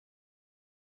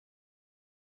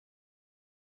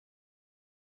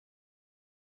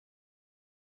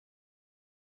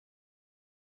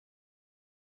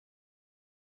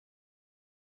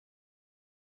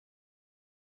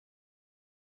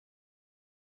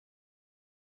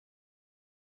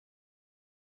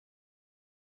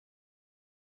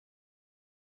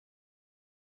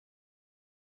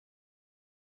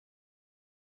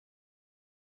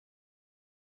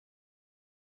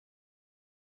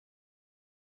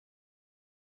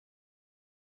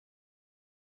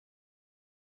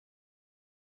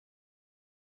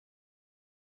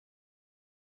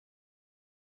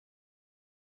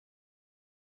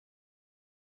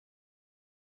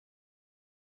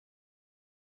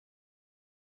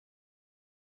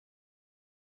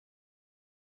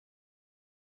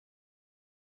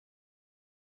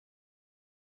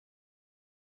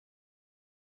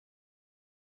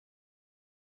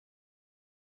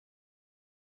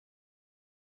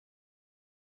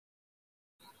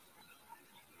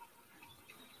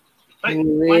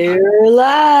We're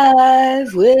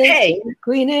live with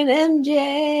Queen and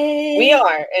MJ. We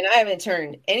are, and I haven't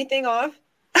turned anything off.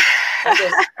 I'm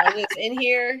just in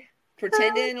here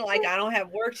pretending like I don't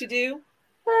have work to do.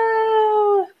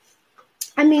 Oh,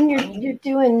 I mean, you're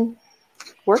doing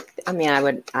work. I mean, I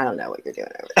don't know what you're doing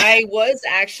over there. I was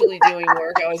actually doing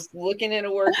work. I was looking at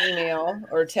a work email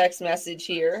or text message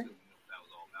here,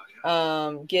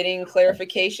 getting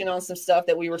clarification on some stuff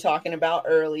that we were talking about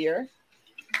earlier.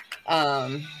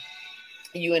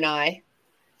 You and I.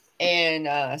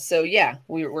 And so, yeah,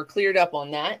 we're cleared up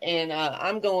on that. And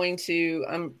am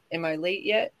I late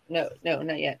yet? No,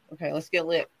 not yet. Okay, let's get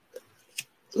lit.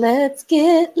 Let's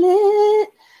get lit.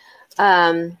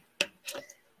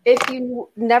 If you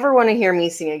never want to hear me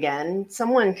sing again,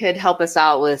 someone could help us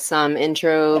out with some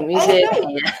intro music. Oh,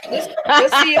 no.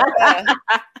 Let's see if,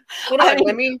 hold on,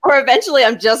 or eventually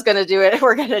I'm just going to do it.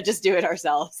 We're going to just do it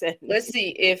ourselves. Let's see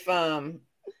if I'm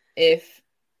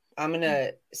going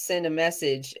to send a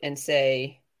message and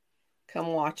say, come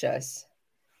watch us.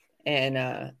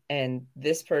 And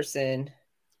this person,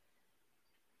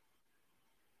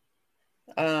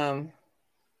 okay.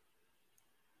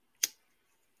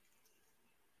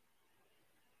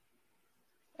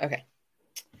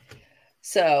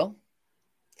 So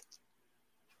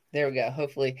there we go.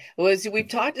 Hopefully we've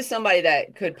talked to somebody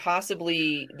that could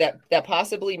possibly, that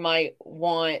possibly might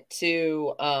want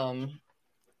to,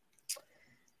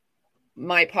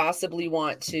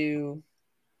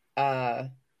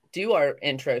 do our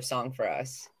intro song for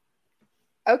us.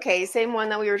 Okay, same one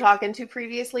that we were talking to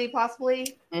previously,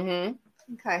 possibly. Mm-hmm.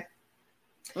 Okay.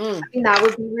 I mean, that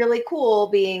would be really cool,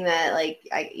 being that, like,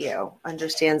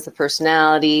 understands the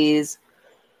personalities.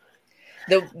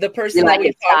 The person that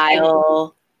we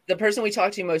the person we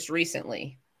talked to most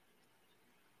recently.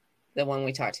 The one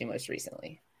we talked to most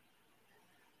recently.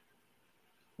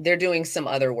 They're doing some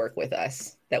other work with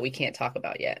us that we can't talk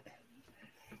about yet.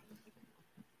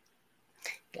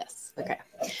 Yes. Okay.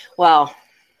 Well,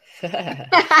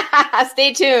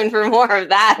 stay tuned for more of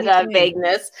that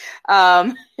vagueness.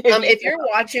 If you're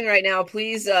watching right now,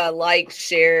 please like,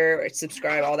 share,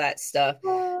 subscribe, all that stuff.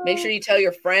 Make sure you tell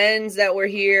your friends that we're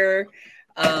here.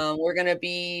 We're going to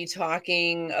be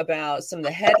talking about some of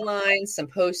the headlines, some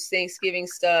post-Thanksgiving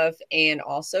stuff, and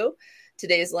also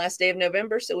today is the last day of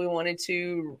November, so we wanted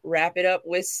to wrap it up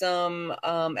with some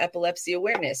epilepsy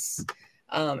awareness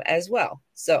as well.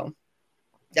 So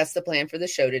that's the plan for the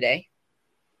show today.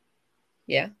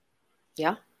 Yeah.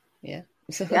 Yeah.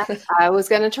 I was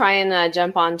going to try and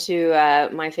jump onto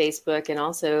my Facebook and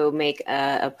also make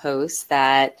a post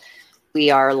that we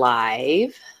are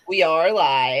live. We are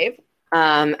live.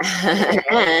 And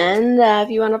if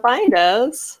you want to find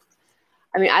us,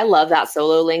 I mean, I love that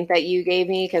solo link that you gave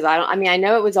me, because I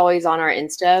know it was always on our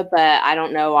Insta, but I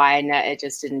don't know why it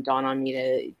just didn't dawn on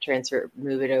me to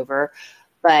move it over.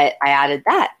 But I added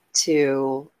that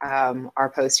to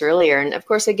our post earlier. And of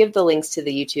course, I give the links to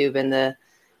the YouTube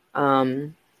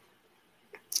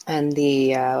and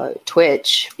the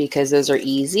Twitch, because those are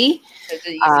easy. Those are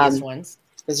the easiest ones.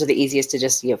 Those are the easiest to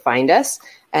just find us.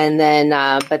 And then,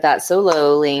 but that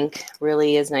solo link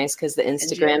really is nice, because the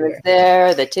Instagram is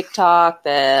there, the TikTok,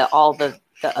 all the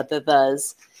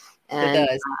buzz. And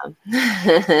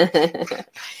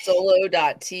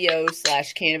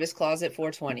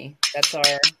solo.to/cannabiscloset420.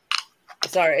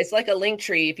 It's like a link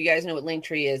tree. If you guys know what link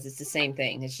tree is, it's the same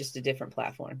thing. It's just a different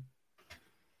platform.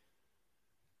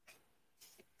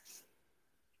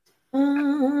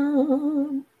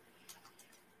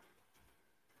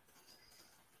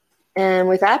 And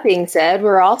with that being said,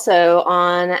 we're also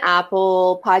on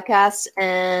Apple Podcasts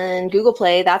and Google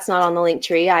Play. That's not on the link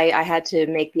tree. I had to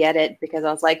make the edit because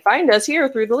I was like, find us here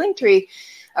through the link tree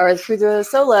or through the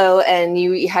solo. And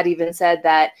you had even said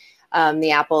that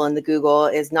the Apple and the Google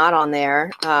is not on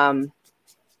there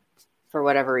for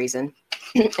whatever reason.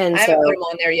 And I haven't put them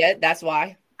on there yet. That's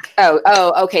why.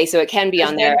 Oh, okay. So it can be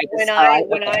on there.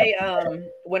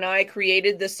 When I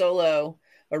created the solo,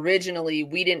 originally,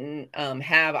 we didn't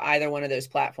have either one of those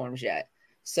platforms yet.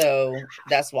 So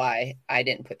that's why I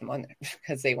didn't put them on there,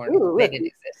 because they didn't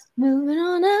exist. Moving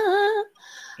on up.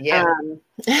 Yeah. And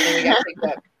we got picked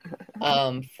up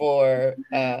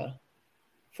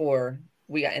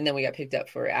we got picked up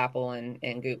for Apple and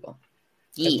Google.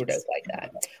 Because we're just like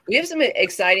that. We have some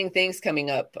exciting things coming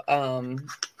up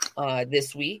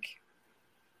this week.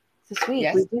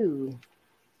 Yes. We do.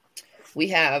 We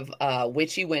have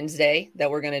Witchy Wednesday that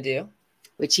we're going to do.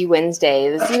 Witchy Wednesday.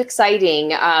 This is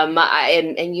exciting.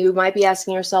 And you might be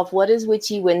asking yourself, what is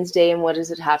Witchy Wednesday and what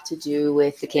does it have to do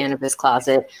with the Cannabis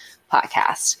Closet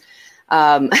podcast?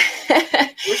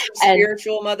 We're some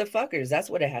spiritual motherfuckers. That's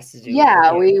what it has to do.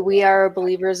 Yeah, we are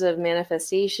believers of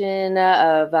manifestation,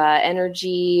 of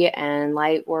energy and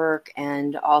light work,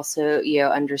 and also,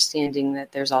 understanding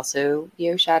that there's also,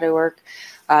 shadow work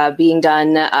being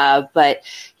done. But,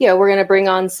 we're going to bring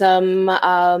on some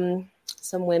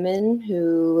women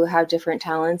who have different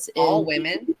talents. All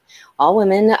women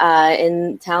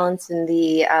in talents in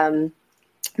the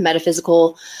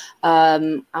metaphysical, I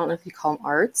don't know if you call them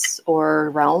arts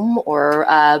or realm, or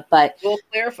but we'll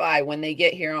clarify when they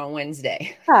get here on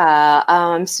Wednesday.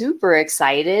 I'm super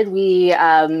excited. We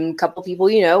couple people,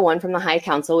 one from the High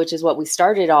Council, which is what we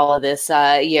started all of this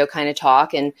kind of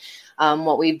talk, and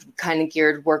what we've kind of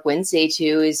geared Work Wednesday to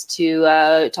is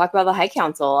to talk about the High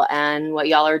Council and what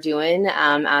y'all are doing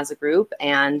as a group,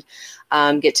 and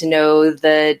get to know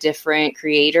the different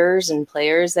creators and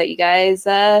players that you guys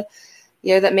that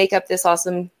make up this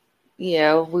awesome, we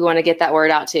want to get that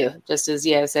word out too, just as,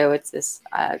 so it's this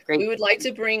great. We would like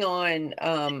to bring on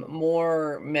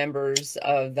more members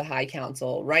of the High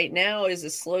Council. Right now is a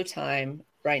slow time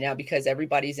right now because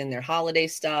everybody's in their holiday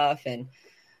stuff and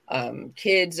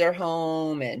kids are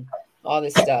home and all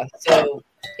this stuff. So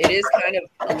it is kind of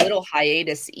a little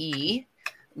hiatus-y,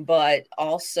 but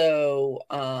also,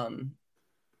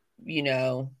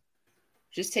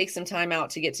 just take some time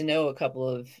out to get to know a couple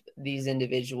of these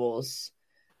individuals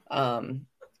and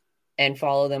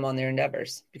follow them on their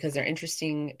endeavors because they're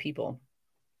interesting people.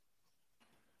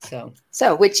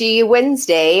 So Witchy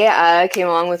Wednesday came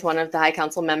along with one of the High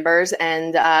Council members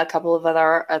and a couple of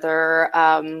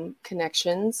other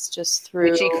connections just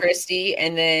through Witchy Christie.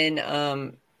 And then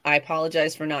I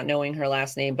apologize for not knowing her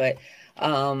last name, but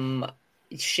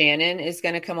Shannon is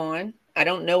going to come on. I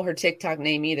don't know her TikTok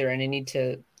name either, and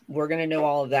we're going to know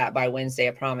all of that by Wednesday,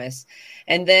 I promise.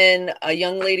 And then a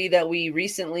young lady that we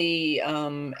recently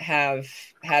have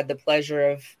had the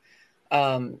pleasure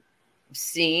of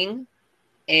seeing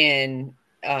and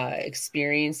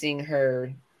experiencing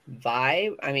her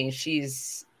vibe. I mean,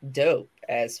 she's dope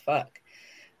as fuck.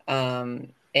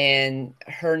 And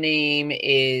her name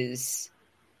is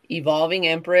Evolving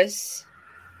Empress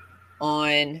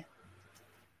on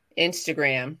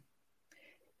Instagram.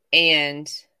 And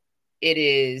it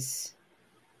is,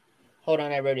 hold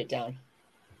on, I wrote it down.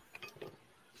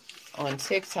 On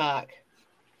TikTok,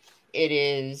 it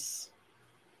is,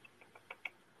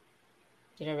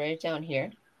 did I write it down here?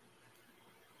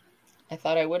 I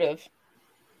thought I would have.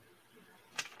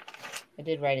 I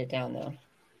did write it down though.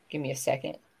 Give me a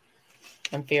second.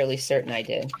 I'm fairly certain I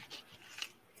did.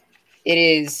 It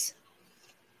is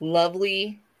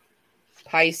Lovely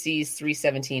Pisces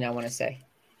 317, I want to say.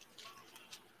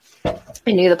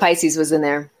 I knew the Pisces was in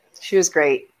there. She was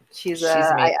great. She's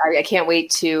I can't wait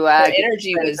to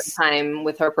energy was time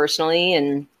with her personally.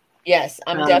 And yes,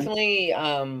 I'm definitely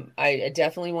I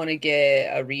definitely want to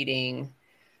get a reading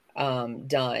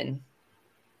done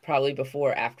probably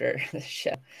before or after the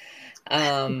show.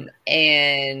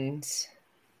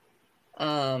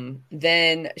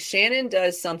 Then Shannon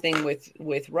does something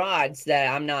with rods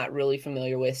that I'm not really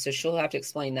familiar with, so she'll have to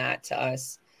explain that to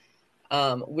us.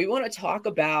 We want to talk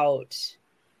about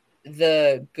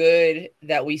the good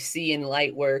that we see in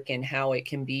light work and how it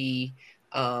can be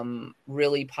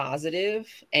really positive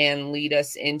and lead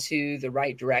us into the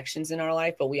right directions in our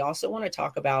life. But we also want to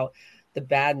talk about the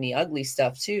bad and the ugly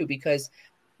stuff too, because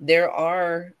there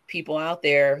are people out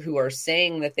there who are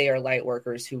saying that they are light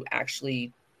workers who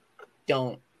actually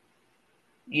don't,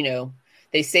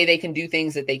 they say they can do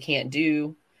things that they can't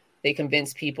do. They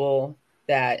convince people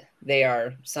that they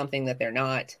are something that they're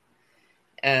not.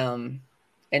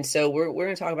 And so we're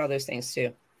going to talk about those things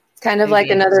too. It's kind of like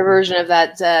another version of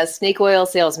that snake oil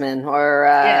salesman,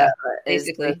 or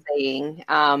basically saying,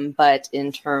 but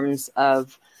in terms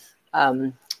of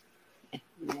the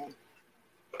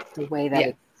way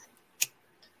that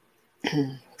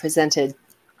it's presented.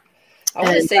 I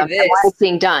want to say this. Why it's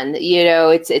being done.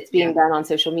 It's being done on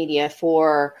social media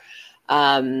for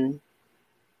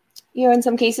in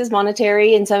some cases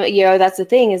monetary, and some, that's the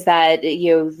thing, is that,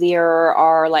 there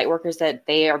are light workers that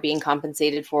they are being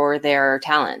compensated for their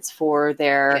talents, for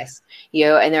their,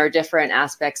 and there are different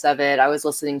aspects of it. I was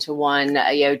listening to one,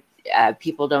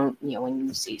 people don't, when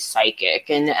you see psychic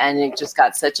and it just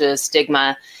got such a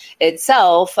stigma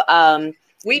itself.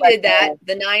 We did that.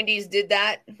 The 90s did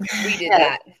that. We did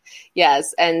that.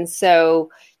 Yes. And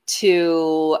so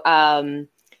to,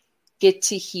 get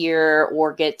to hear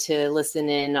or get to listen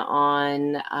in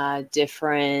on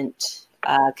different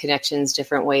connections,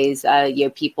 different ways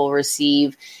people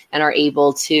receive and are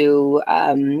able to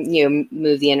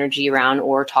move the energy around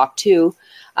or talk to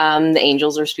the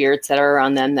angels or spirits that are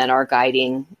around them that are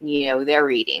guiding, their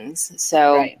readings.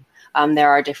 So there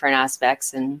are different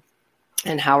aspects and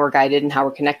how we're guided and how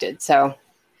we're connected. So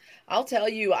I'll tell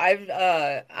you, I'm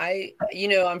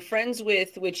friends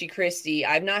with Witchy Christie.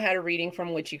 I've not had a reading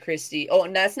from Witchy Christie. Oh,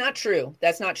 and that's not true.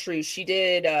 She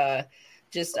did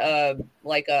just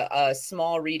like a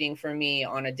small reading for me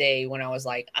on a day when I was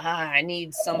like, I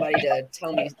need somebody to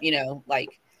tell me,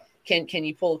 like, can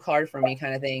you pull a card for me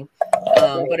kind of thing.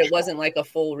 But it wasn't like a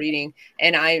full reading.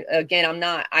 And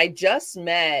I just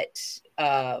met,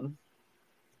 can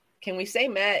we say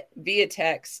met via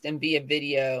text and via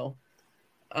video?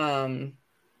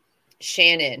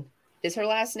 Shannon is her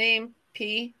last name.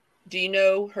 P. Do you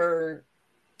know her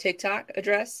TikTok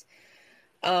address?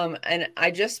 And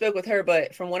I just spoke with her,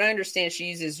 but from what I understand, she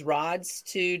uses rods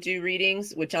to do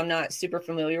readings, which I'm not super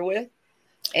familiar with.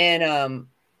 And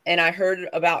I heard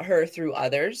about her through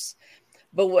others.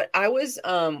 But what I was,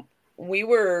 we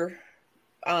were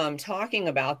talking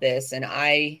about this, and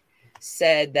I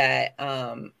said that,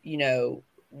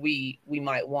 we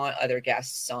might want other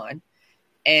guests on.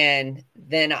 And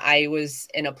then I was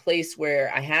in a place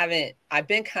where I've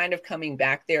been kind of coming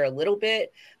back there a little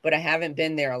bit, but I haven't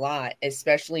been there a lot,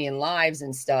 especially in lives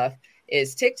and stuff,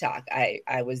 is TikTok.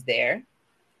 I was there.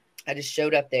 I just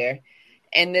showed up there,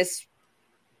 and this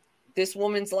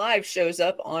woman's live shows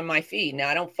up on my feed. Now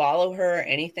I don't follow her or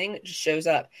anything. It just shows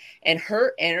up, and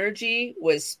her energy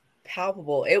was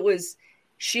palpable.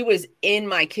 She was in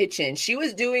my kitchen. She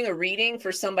was doing a reading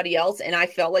for somebody else, and I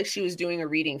felt like she was doing a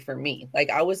reading for me.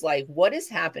 Like, I was like, what is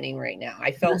happening right now?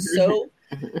 I felt so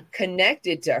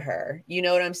connected to her. You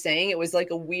know what I'm saying? It was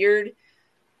like a weird,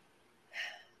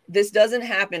 this doesn't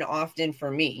happen often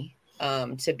for me,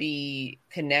 to be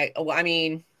I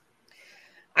mean,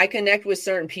 I connect with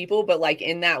certain people, but like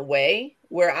in that way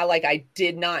where I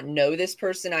did not know this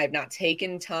person. I have not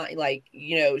taken time. Like,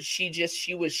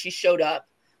 she showed up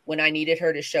when I needed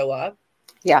her to show up.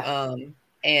 Yeah.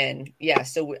 And yeah,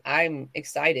 so I'm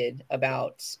excited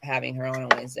about having her on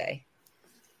Wednesday.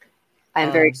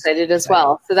 I'm very excited as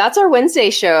well. So that's our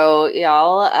Wednesday show,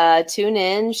 y'all. Tune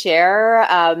in, share.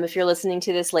 If you're listening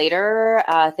to this later,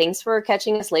 thanks for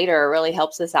catching us later. It really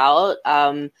helps us out.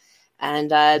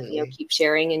 Keep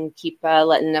sharing and keep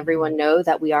letting everyone know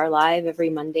that we are live every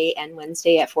Monday and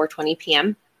Wednesday at 4:20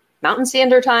 p.m. Mountain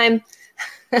Standard Time.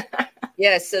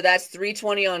 Yes, so that's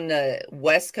 3:20 on the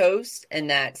West Coast, and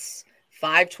that's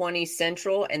 5:20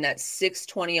 Central, and that's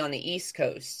 6:20 on the East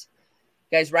Coast.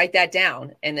 You guys write that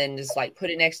down, and then just like put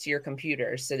it next to your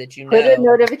computer so that you know. Put a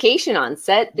notification on.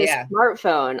 Set this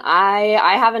smartphone.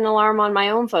 I have an alarm on my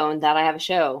own phone that I have a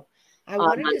show. I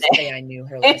wanted to say I knew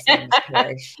her last name was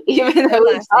Parrish. Even though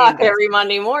we talk every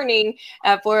Monday morning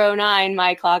at 4:09,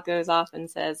 my clock goes off and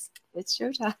says it's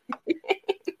showtime.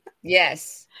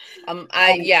 Yes. So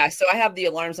I have the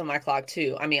alarms on my clock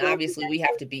too. I mean, obviously we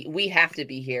have to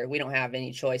be here. We don't have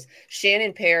any choice.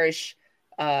 Shannon Parrish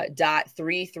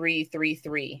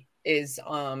 .3333 is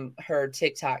her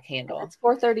TikTok handle. It's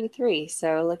 4:33.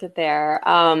 So look at there.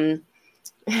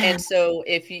 And so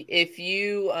if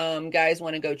you guys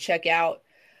want to go check out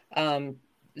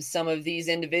some of these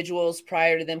individuals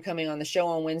prior to them coming on the show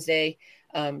on Wednesday,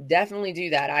 definitely do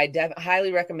that. I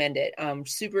highly recommend it. I'm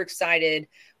super excited.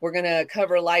 We're going to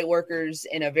cover light workers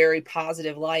in a very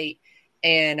positive light.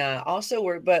 And also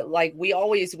we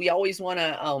always want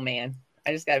to, oh man,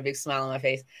 I just got a big smile on my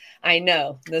face. I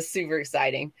know, that's super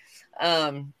exciting.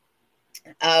 I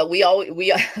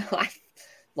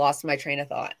lost my train of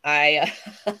thought.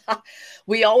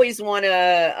 We always want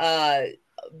to,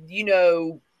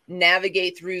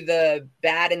 navigate through the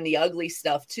bad and the ugly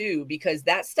stuff too, because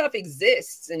that stuff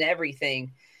exists in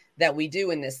everything that we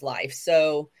do in this life.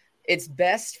 So it's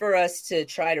best for us to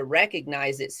try to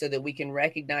recognize it so that we can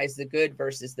recognize the good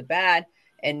versus the bad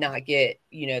and not get,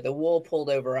 the wool pulled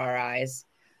over our eyes.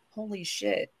 Holy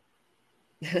shit.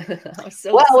 With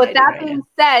that being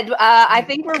said, I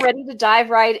think we're ready to dive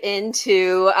right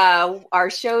into our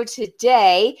show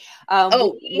today.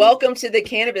 Welcome to the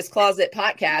Cannabis Closet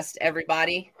podcast,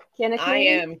 everybody. I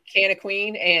am Canna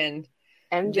Queen, and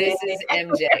MJ. This is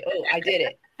MJ. Oh, I did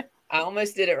it. I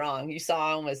almost did it wrong. You saw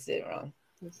I almost did it wrong.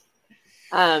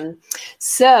 And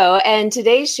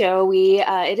today's show,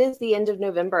 it is the end of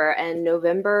November, and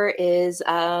November is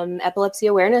Epilepsy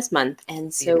Awareness Month.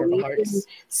 And so we've been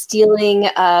stealing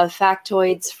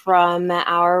factoids from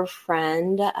our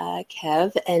friend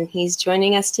Kev, and he's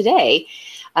joining us today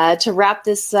to wrap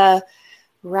this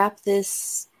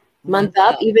month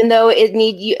up, even though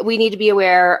we need to be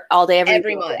aware all day,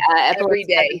 every month. Every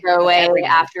day. Go away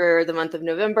after the month of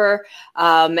November.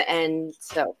 And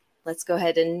so let's go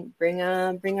ahead and bring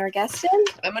our guest in.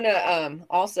 I'm gonna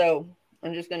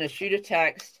I'm just gonna shoot a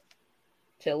text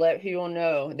to let people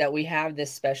know that we have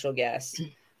this special guest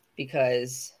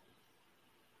because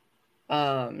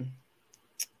I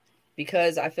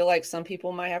feel like some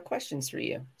people might have questions for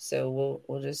you. So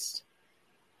we'll just.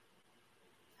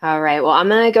 All right. Well, I'm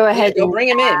going to go ahead and bring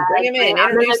him in. Bring him in.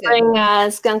 I'm going to bring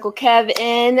Skunkle Kev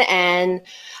in. And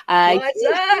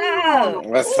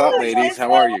what's up, ladies?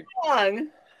 How are you?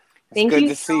 It's good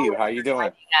to see you. How you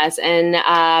doing? Yes, and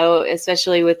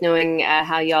especially with knowing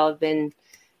how y'all have been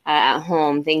at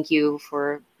home. Thank you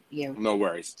for no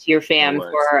worries to your fam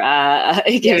for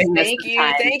giving us thank you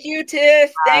time. Thank you,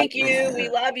 Tiff. Thank you. We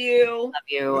love you. Love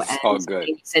you. It's all good.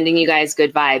 Sending you guys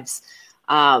good vibes.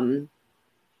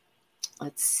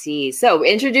 Let's see. So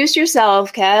introduce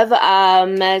yourself, Kev.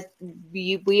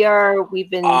 We've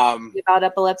been about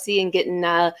epilepsy and getting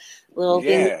little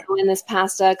things going this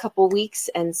past couple weeks,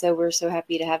 and so we're so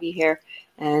happy to have you here.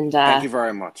 And thank you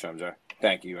very much, MJ.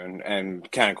 Thank you,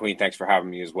 and Ken and Queen, thanks for having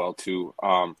me as well too.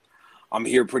 I'm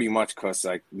here pretty much because,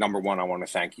 like, number one, I want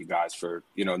to thank you guys for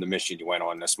the mission you went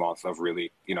on this month of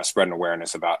really spreading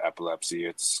awareness about epilepsy.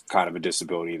 It's kind of a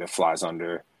disability that flies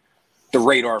under the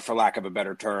radar, for lack of a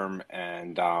better term,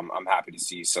 and I'm happy to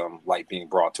see some light being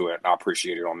brought to it. I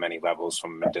appreciate it on many levels,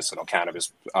 from a medicinal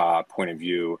cannabis point of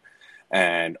view,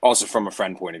 and also from a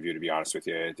friend point of view. To be honest with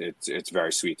you, it's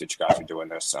very sweet that you guys are doing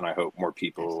this, and I hope more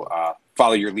people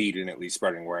follow your lead in at least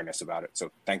spreading awareness about it.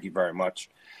 So thank you very much.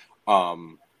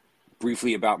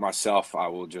 Briefly about myself, I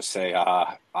will just say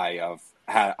I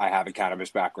have a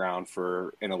cannabis background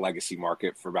in a legacy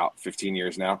market for about 15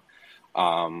 years now.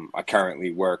 I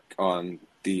currently work on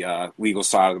the legal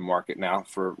side of the market now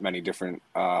for many different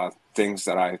things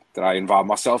that I involve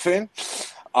myself in.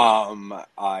 I'm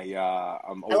I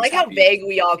like how vague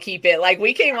we all keep it. Like,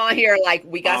 we came on here like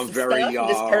we got some stuff from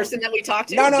this person that we talked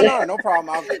to. No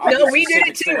problem. We did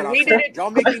it too. We did it.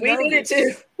 Don't make me nervous. We did it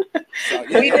too. So,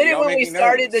 we did it when we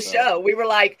started the show. We were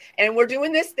like, and we're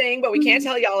doing this thing, but we can't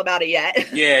tell y'all about it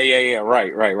yet. Yeah.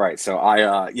 Right. So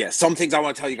some things I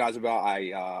want to tell you guys about.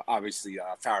 I obviously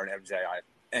Farrah and MJ, I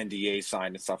NDA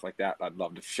signed and stuff like that. I'd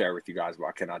love to share with you guys, but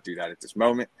I cannot do that at this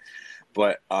moment.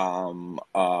 But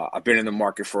I've been in the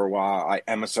market for a while. I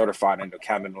am a certified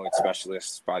endocannabinoid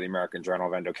specialist by the American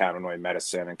Journal of Endocannabinoid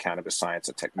Medicine and Cannabis Science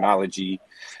and Technology.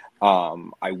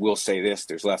 I will say this: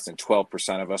 there's less than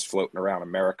 12% of us floating around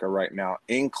America right now,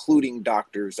 including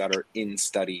doctors that are in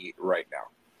study right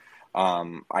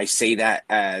now. I say that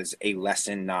as a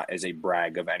lesson, not as a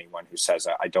brag of anyone who says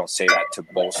that. I don't say that to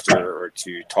bolster or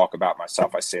to talk about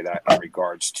myself. I say that in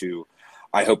regards to,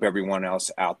 I hope everyone else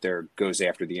out there goes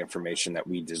after the information that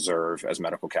we deserve as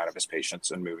medical cannabis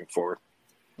patients and moving forward.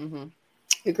 Mm-hmm.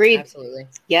 Agreed. Absolutely.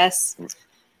 Yes.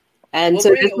 And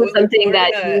we're going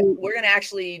to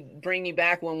actually bring you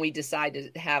back when we decide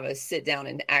to have a sit down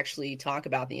and actually talk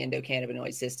about the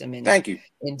endocannabinoid system in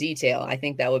detail. I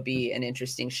think that would be an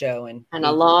interesting show and a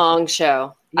long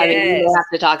show. Yes. I mean, we have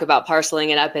to talk about parceling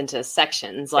it up into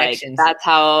sections. Like that's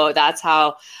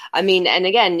how, I mean, and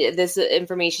again, this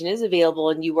information is available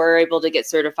and you were able to get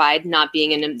certified, not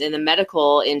being in the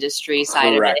medical industry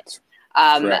side of it.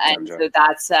 And so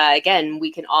that's, again,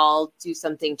 we can all do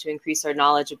something to increase our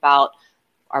knowledge about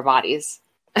our bodies.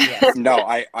 Yes. No,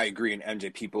 I agree. And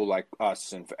MJ, people like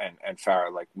us and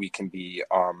Farrah, like, we can be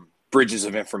bridges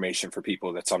of information for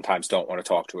people that sometimes don't want to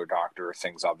talk to a doctor or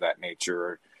things of that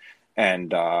nature.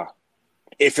 And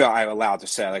if I'm allowed to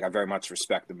say, like, I very much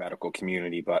respect the medical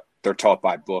community, but they're taught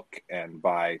by book and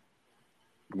by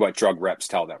what drug reps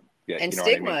tell them. Yeah, and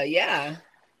stigma, I mean? Yeah.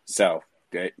 So,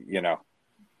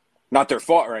 not their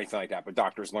fault or anything like that, but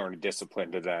doctors learn a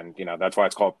discipline to then, that's why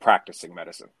it's called practicing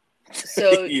medicine.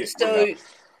 So,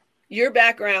 your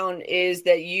background is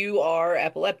that you are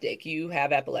epileptic. You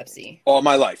have epilepsy. All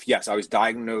my life, yes. I was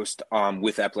diagnosed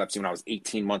with epilepsy when I was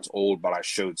 18 months old, but I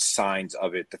showed signs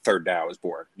of it the third day I was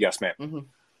born. Yes, ma'am. Mm-hmm.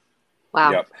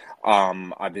 Wow. Yep.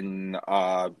 I've been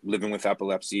living with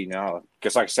epilepsy now.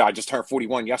 Because, like I said, I just turned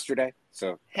 41 yesterday.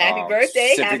 So happy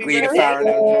birthday! Specifically to Farrah and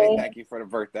MJ, thank you for the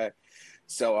birthday.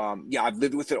 So, I've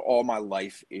lived with it all my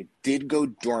life. It did go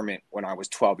dormant when I was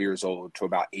 12 years old to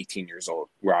about 18 years old,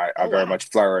 where I very much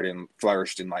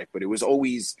flourished in life. But it was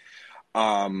always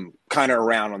kind of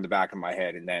around on the back of my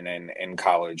head. And then in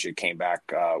college, it came back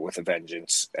with a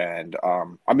vengeance. And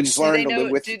I've been just learning to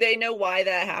live with it. Do they know why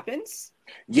that happens?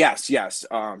 Yes.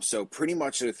 So pretty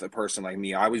much with a person like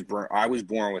me, I was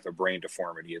born with a brain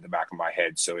deformity in the back of my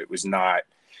head. So it was not...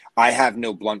 I have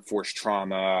no blunt force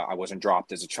trauma. I wasn't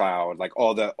dropped as a child. Like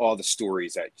all the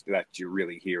stories that you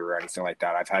really hear or anything like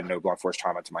that. I've had no blunt force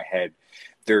trauma to my head.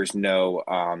 There's no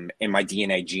in my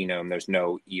DNA genome. There's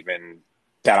no even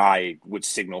that I would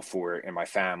signal for it in my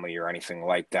family or anything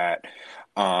like that.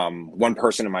 One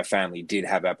person in my family did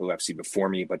have epilepsy before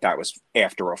me, but that was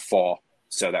after a fall.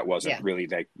 So that wasn't really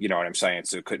that, you know what I'm saying?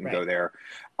 So it couldn't go there.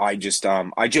 I just,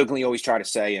 I jokingly always try to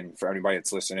say, and for anybody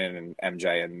that's listening, and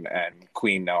MJ and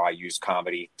Queen know I use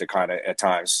comedy to kind of at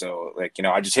times. So like, you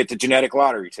know, I just hit the genetic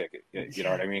lottery ticket, you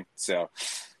know what I mean? So,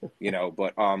 you know,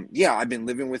 but yeah, I've been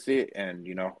living with it, and,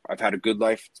 you know, I've had a good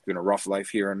life. It's been a rough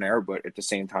life here and there, but at the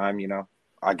same time, you know,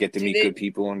 I get to meet good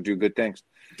people and do good things.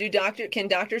 Can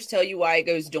doctors tell you why it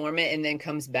goes dormant and then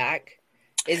comes back?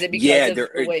 Is it because of the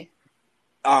way?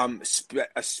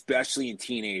 Especially in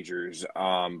teenagers,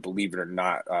 believe it or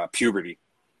not, puberty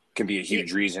can be a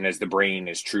huge reason as the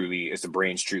brain's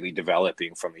truly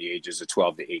developing from the ages of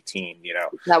 12 to 18, you know.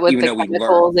 Is that with the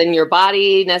chemicals in your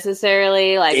body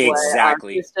necessarily, like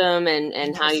exactly. what our system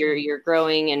and how you're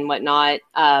growing and whatnot.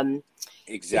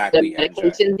 Exactly. The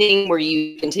medication thing, where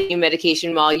you continue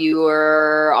medication while you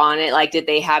were on it, like did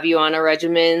they have you on a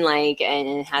regimen, like,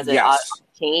 and has it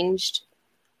changed?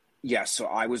 Yeah, so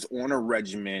I was on a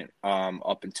regimen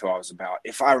up until I was about,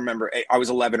 if I remember, I was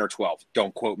 11 or 12.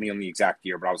 Don't quote me on the exact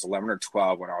year, but I was 11 or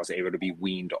 12 when I was able to be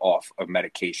weaned off of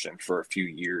medication for a few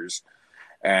years.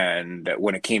 And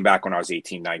when it came back when I was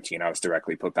 18, 19, I was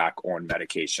directly put back on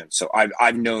medication. So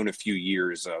I've known a few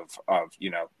years of you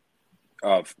know,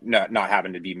 of not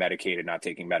having to be medicated, not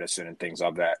taking medicine and things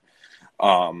of that.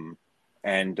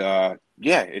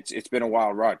 Yeah, it's been a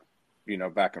wild ride, you know,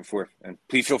 back and forth. And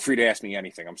please feel free to ask me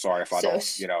anything. I'm sorry if I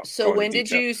don't, you know. So when did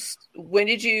you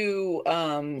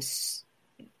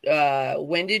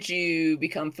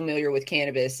become familiar with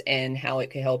cannabis and how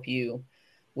it could help you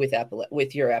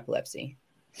with your epilepsy?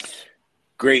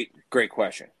 Great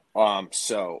question.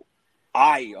 So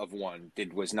I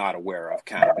was not aware of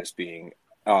cannabis being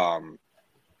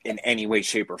in any way,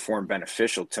 shape, or form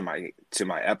beneficial to my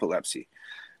epilepsy.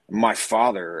 My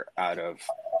father, out of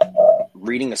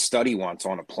reading a study once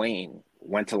on a plane,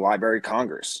 went to Library of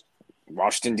Congress,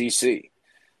 Washington, D.C.,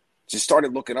 just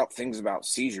started looking up things about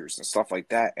seizures and stuff like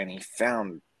that, and he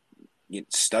found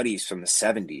studies from the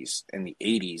 70s and the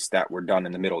 80s that were done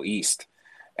in the Middle East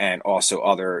and also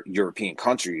other European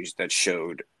countries that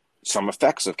showed some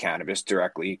effects of cannabis,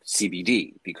 directly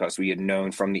CBD, because we had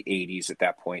known from the 80s at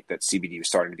that point that CBD was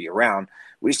starting to be around.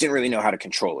 We just didn't really know how to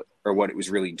control it or what it was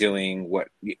really doing. What,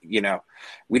 you know,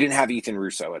 we didn't have Ethan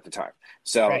Russo at the time.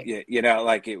 So, you know,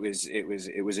 like it was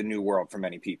a new world for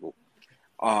many people.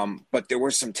 But there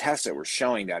were some tests that were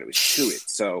showing that it was to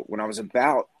it. So when I was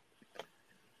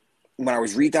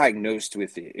re-diagnosed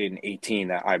with it in 18,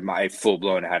 that I full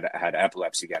blown had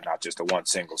epilepsy again, not just a one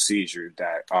single seizure,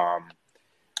 that,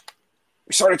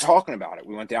 we started talking about it.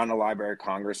 We went down to the Library of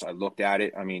Congress. I looked at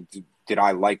it. I mean, did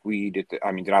I like weed? Did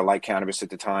I like cannabis at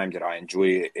the time? Did I enjoy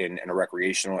it in a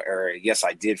recreational area? Yes,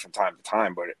 I did from time to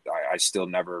time, but I still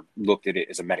never looked at it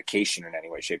as a medication in any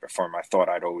way, shape, or form. I thought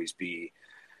I'd always be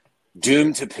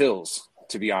doomed to pills,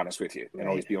 to be honest with you, and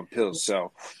always be on pills.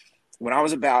 So when I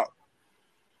was about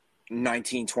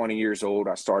 19, 20 years old,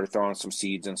 I started throwing some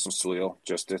seeds in some soil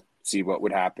just to see what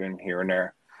would happen here and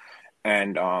there.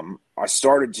 And I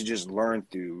started to just learn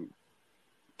through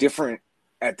different,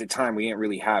 at the time, we didn't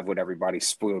really have what everybody's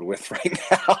spoiled with right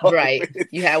now. Right.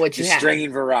 You had what you had.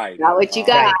 Strain variety. Got what you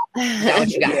got. Got what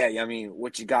you got. Yeah, I mean,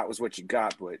 what you got was what you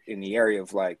got. But in the area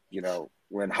of, like, you know,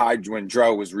 when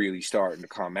Dro was really starting to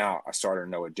come out, I started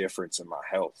to know a difference in my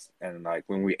health. And like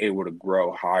when we were able to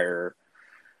grow higher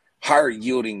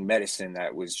yielding medicine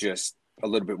that was just a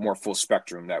little bit more full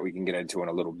spectrum, that we can get into in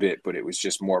a little bit, but it was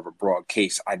just more of a broad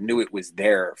case. I knew it was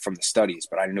there from the studies,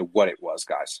 but I didn't know what it was,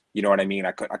 guys. You know what I mean?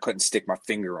 I couldn't stick my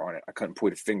finger on it. I couldn't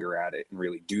put a finger at it and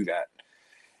really do that.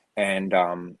 And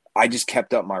I just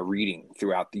kept up my reading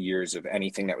throughout the years of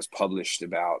anything that was published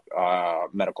about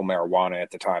medical marijuana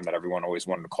at the time, that everyone always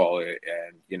wanted to call it,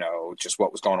 and, you know, just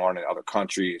what was going on in other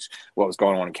countries, what was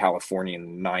going on in California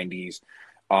in the 90s.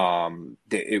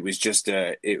 It was just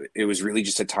it was really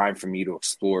just a time for me to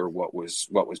explore what was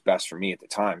best for me at the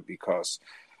time, because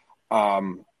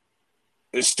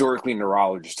historically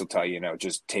neurologists will tell you, you know,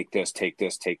 just take this.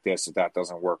 If that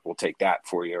doesn't work, we'll take that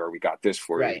for you, or we got this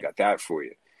for you, we got that for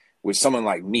you. With someone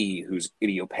like me who's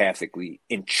idiopathically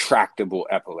intractable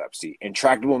epilepsy,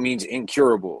 intractable means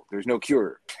incurable. There's no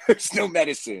cure. There's no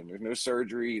medicine. There's no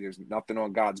surgery. There's nothing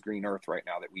on God's green earth right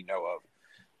now that we know of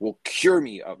will cure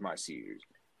me of my seizures.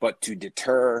 But to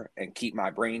deter and keep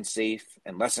my brain safe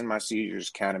and lessen my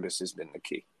seizures, cannabis has been the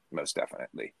key, most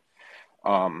definitely.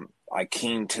 I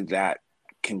came to that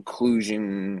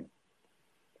conclusion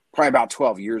probably about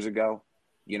 12 years ago.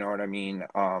 You know what I mean?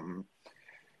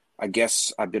 I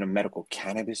guess I've been a medical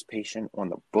cannabis patient on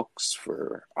the books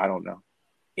for, I don't know,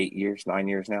 8 years, 9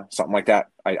 years now, something like that.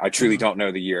 I truly don't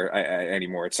know the year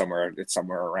anymore. It's somewhere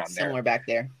around there. Somewhere back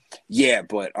there. Yeah,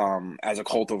 but as a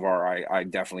cultivar, I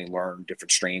definitely learned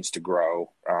different strains to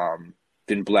grow.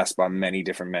 Been blessed by many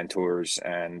different mentors,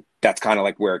 and that's kind of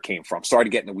like where it came from. Sorry to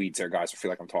get in the weeds there, guys. I feel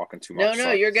like I'm talking too much.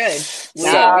 No, you're good.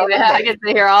 I get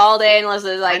to hear all day and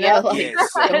listen. Like,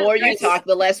 the more you talk,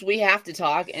 the less we have to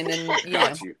talk, and then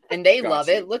and they love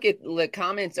it. Look at the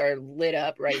comments are lit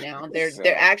up right now. They're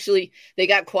actually, they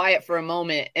got quiet for a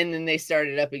moment and then they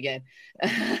started up again.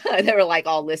 They were like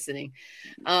all listening.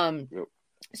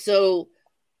 So,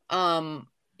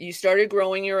 you started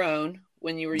growing your own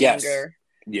when you were younger.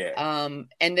 Yeah.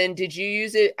 And then did you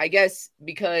use it, I guess,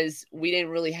 because we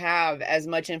didn't really have as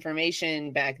much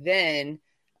information back then.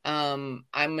 I'm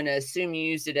going to assume you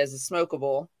used it as a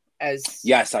smokable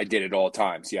Yes, I did at all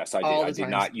times. Yes, I did. I did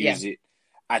not use it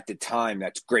at the time.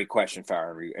 That's a great question,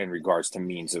 Farron, in regards to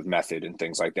means of method and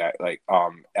things like that. Like,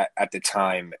 at the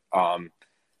time,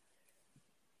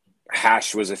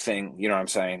 hash was a thing. You know what I'm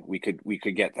saying? We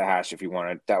could get the hash if you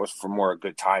wanted. That was for more a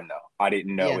good time though. I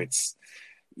didn't know it's,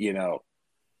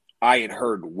 I had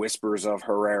heard whispers of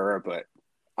Herrera, but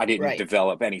I didn't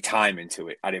develop any time into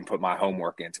it. I didn't put my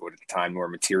homework into it at the time, nor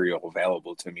material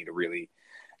available to me to really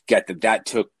get that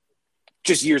took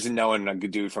just years of knowing a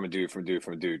good dude from a dude.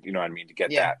 You know what I mean? To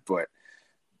get that. But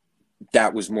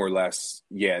that was more or less,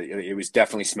 it was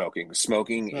definitely smoking.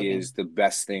 Smoking is the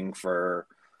best thing for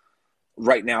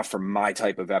right now for my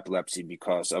type of epilepsy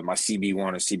because of my CB1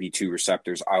 and CB2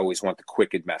 receptors. I always want the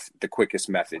quickest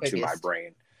method to my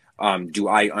brain. Do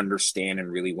I understand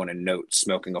and really want to note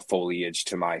smoking a foliage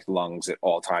to my lungs at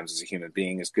all times as a human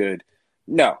being is good?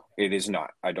 No, it is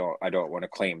not. I don't want to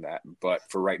claim that. But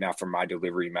for right now, for my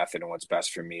delivery method and what's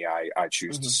best for me, I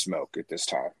choose to smoke at this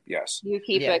time. Yes. You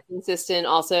keep it consistent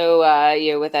also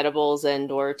with edibles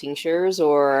and or tinctures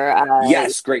or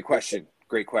Yes, great question.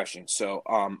 So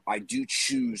I do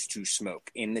choose to smoke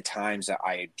in the times that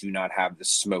I do not have the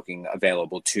smoking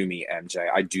available to me, MJ.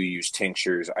 I do use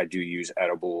tinctures. I do use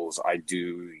edibles. I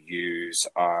do use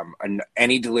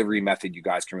any delivery method you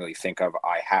guys can really think of.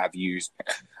 I have used.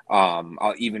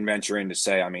 I'll even venture in to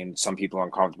say, I mean, some people are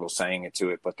uncomfortable saying it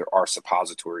to it, but there are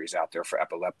suppositories out there for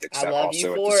epileptics that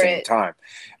also at the same time.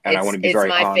 And I want to be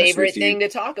very honest with you. It's my favorite thing to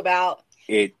talk about.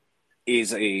 It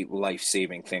is a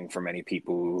life-saving thing for many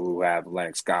people who have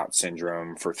Lennox-Gastaut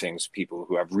syndrome, for people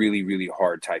who have really, really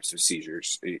hard types of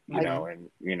seizures,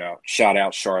 shout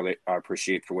out Charlotte. I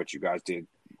appreciate for what you guys did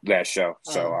last show.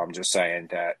 So I'm just saying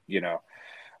that,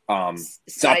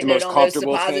 it's not the most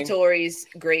comfortable thing. Suppositories,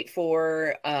 great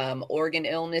for organ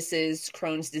illnesses,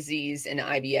 Crohn's disease, and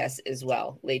IBS as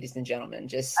well, ladies and gentlemen.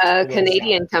 Just a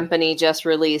Canadian company just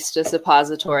released a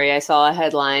suppository. I saw a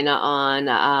headline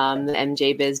on the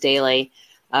MJ Biz Daily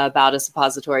about a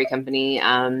suppository company,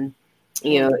 in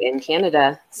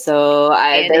Canada. So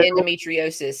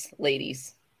endometriosis,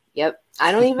 ladies. Yep.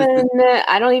 I don't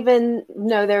even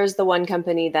know there's the one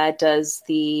company that does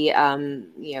the,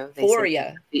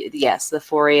 Foria. Yes, the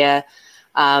Foria.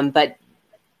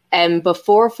 And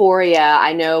before Foria,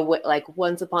 I know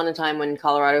once upon a time when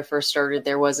Colorado first started,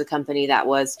 there was a company that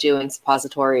was doing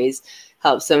suppositories,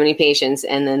 helped so many patients.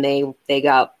 And then they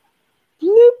got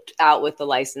blooped out with the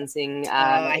licensing.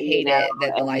 I hate it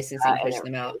that the licensing pushed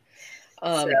them out.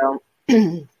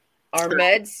 Are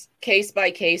meds case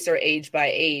by case or age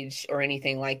by age or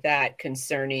anything like that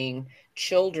concerning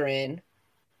children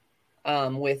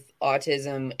with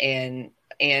autism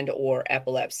and or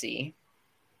epilepsy?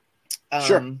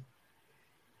 Sure.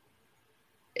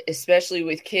 Especially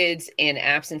with kids and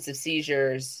absence of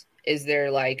seizures, is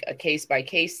there like a case by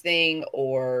case thing,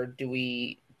 or do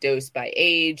we dose by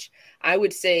age? I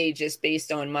would say, just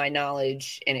based on my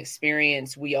knowledge and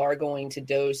experience, we are going to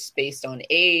dose based on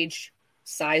age,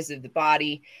 size of the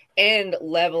body, and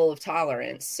level of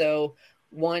tolerance. So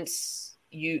once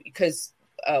because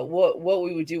what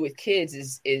we would do with kids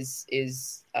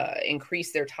is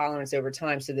increase their tolerance over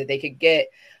time so that they could get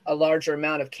a larger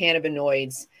amount of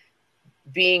cannabinoids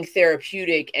being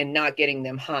therapeutic and not getting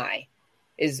them high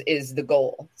is the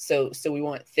goal. So we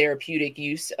want therapeutic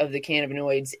use of the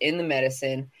cannabinoids in the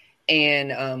medicine.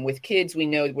 And with kids, we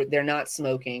know they're not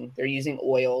smoking, they're using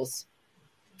oils.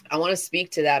 I want to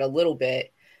speak to that a little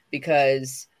bit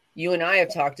because you and I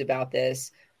have talked about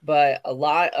this, but a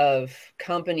lot of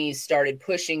companies started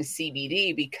pushing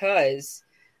CBD because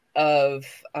of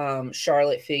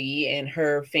Charlotte Figge and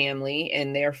her family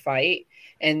and their fight.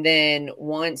 And then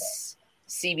once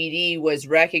CBD was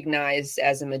recognized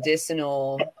as a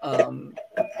medicinal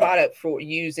product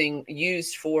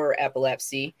used for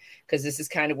epilepsy, because this is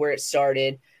kind of where it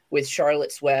started with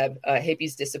Charlotte's Web.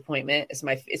 Hippie's Disappointment.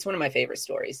 It's one of my favorite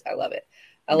stories. I love it.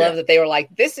 I love that they were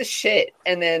like, this is shit.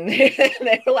 And then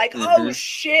they were like, oh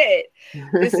shit,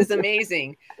 this is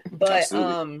amazing. But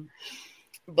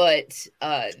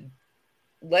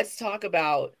let's talk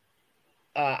about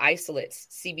isolates,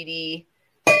 CBD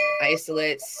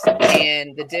isolates,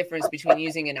 and the difference between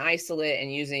using an isolate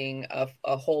and using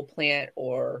a whole plant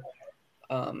or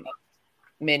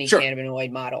mini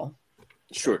cannabinoid model.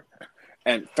 Sure.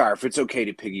 And Farah, if it's okay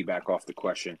to piggyback off the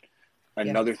question,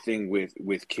 another thing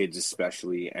with kids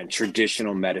especially, and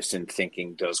traditional medicine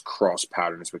thinking does cross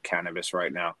patterns with cannabis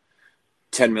right now.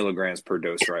 10 milligrams per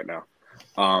dose right now.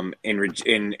 In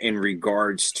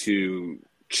regards to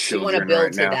children, you want to build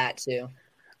right to now, that too.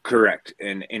 Correct.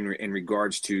 And in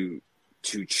regards to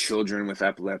children with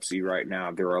epilepsy right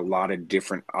now, there are a lot of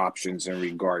different options in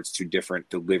regards to different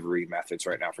delivery methods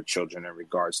right now for children in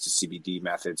regards to CBD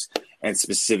methods. And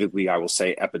specifically, I will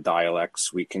say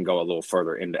Epidiolex. We can go a little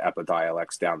further into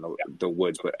Epidiolex down the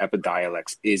woods, but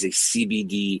Epidiolex is a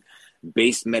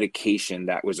CBD-based medication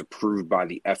that was approved by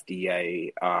the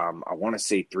FDA, I want to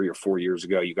say 3 or 4 years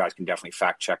ago. You guys can definitely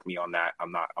fact check me on that.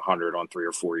 I'm not 100 on 3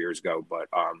 or 4 years ago, but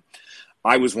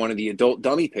I was one of the adult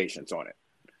dummy patients on it.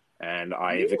 And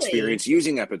I have experienced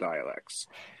using Epidiolex.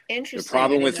 Interesting. The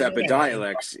problem with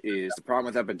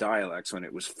Epidiolex when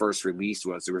it was first released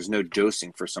was there was no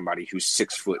dosing for somebody who's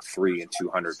 6'3" and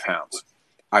 200 pounds.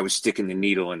 I was sticking the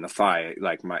needle in the thigh,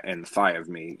 of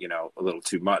me, a little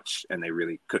too much, and they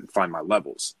really couldn't find my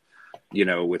levels,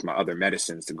 with my other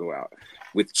medicines to go out.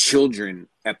 With children,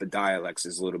 Epidiolex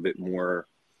is a little bit more,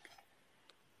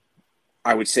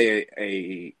 I would say,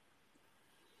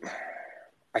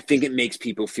 I think it makes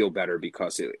people feel better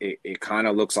because it kind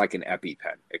of looks like an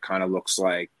EpiPen. It kind of looks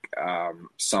like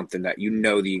something that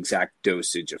the exact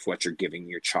dosage of what you're giving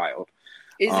your child.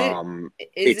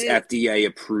 It's FDA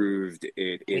approved.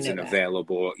 It is an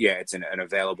available. Yeah, it's an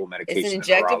available medication. It's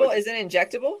injectable. Is it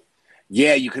injectable?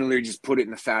 Yeah, you can literally just put it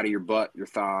in the fat of your butt, your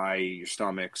thigh, your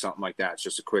stomach, something like that. It's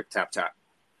just a quick tap.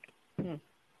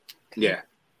 Yeah.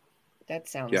 That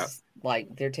sounds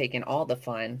like they're taking all the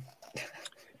fun.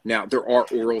 Now, there are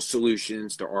oral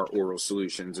solutions. There are oral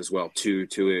solutions as well, to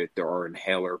it. There are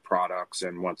inhaler products.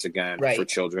 And once again, for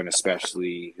children,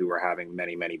 especially who are having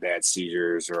many, many bad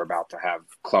seizures or about to have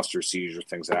cluster seizures,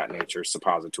 things of that nature,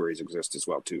 suppositories exist as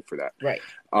well, too, for that. Right.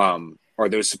 Are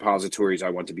those suppositories,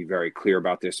 I want to be very clear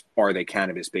about this, are they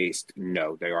cannabis-based?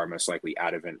 No, they are most likely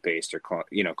Ativan-based or,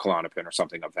 Klonopin or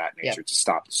something of that nature to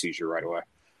stop the seizure right away.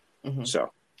 Mm-hmm.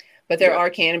 So. But there are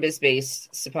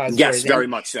cannabis-based suppositories. Yes, very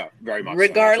much so. Very much.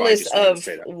 Regardless of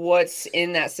what's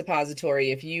in that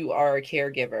suppository, if you are a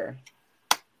caregiver,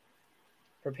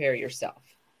 prepare yourself.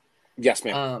 Yes,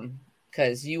 ma'am.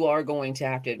 Because you are going to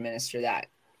have to administer that.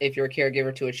 If you're a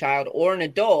caregiver to a child or an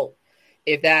adult,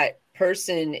 if that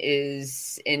person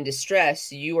is in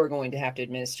distress, you are going to have to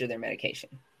administer their medication.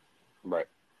 Right.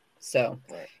 So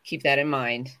keep that in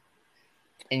mind.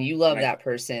 And you love that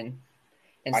person.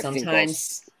 And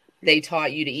sometimes they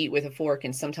taught you to eat with a fork,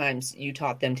 and sometimes you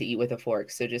taught them to eat with a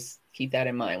fork. So just keep that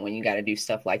in mind when you got to do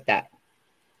stuff like that.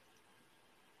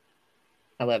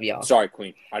 I love y'all. Sorry,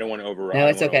 Queen. I don't want to override. No,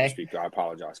 it's okay. I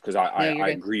apologize because I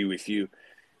agree with you.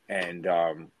 And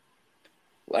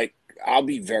I'll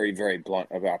be very, very blunt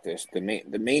about this. The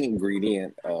main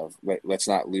ingredient of let's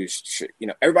not lose.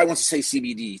 Everybody wants to say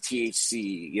CBD,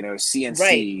 THC,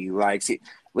 CNC. Right.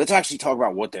 Let's actually talk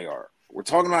about what they are. We're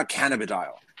talking about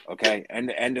cannabidiol. Okay,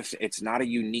 and if it's not a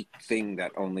unique thing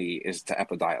that only is to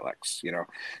Epidiolex.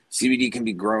 CBD can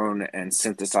be grown and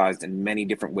synthesized in many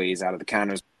different ways out of the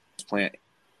cannabis plant.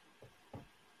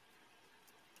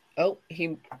 Oh,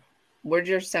 where'd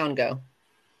your sound go?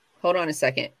 Hold on a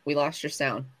second. We lost your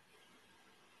sound.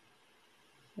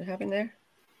 What happened there?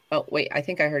 Oh, wait, I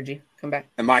think I heard you. Come back.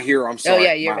 Am I here? I'm sorry. Oh,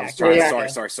 yeah, you're back. Sorry.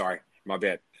 My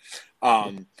bad.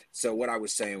 So what I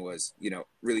was saying was,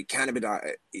 really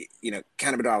cannabidiol,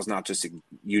 cannabidiol is not just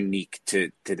unique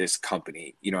to this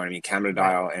company. You know what I mean?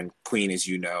 Cannabidiol and Queen, as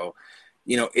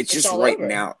it's just right over.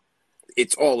 Now,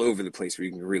 it's all over the place where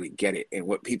you can really get it. And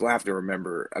what people have to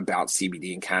remember about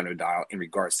CBD and cannabidiol in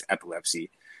regards to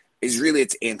epilepsy is really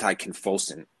its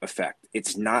anticonvulsant effect.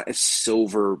 It's not a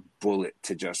silver bullet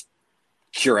to just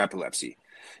cure epilepsy.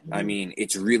 I mean,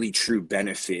 its really true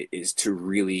benefit is to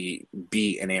really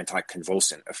be an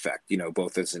anticonvulsant effect, you know,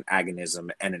 both as an agonism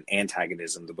and an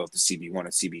antagonism to both the CB1 and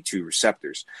CB2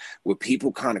 receptors. What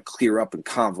people kind of clear up and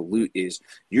convolute is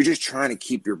you're just trying to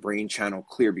keep your brain channel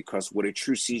clear, because what a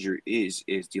true seizure is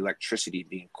the electricity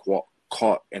being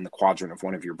caught in the quadrant of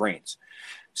one of your brains.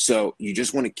 So you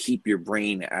just want to keep your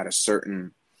brain at a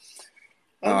certain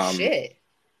shit.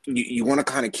 You want to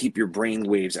kind of keep your brain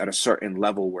waves at a certain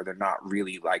level where they're not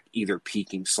really like either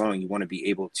peaking, slowing. You want to be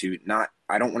able to not,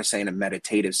 I don't want to say in a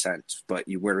meditative sense, but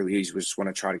you really just want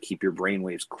to try to keep your brain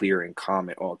waves clear and calm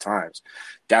at all times.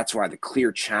 That's why the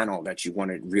clear channel that you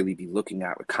want to really be looking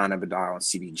at with cannabidiol and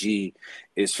CBG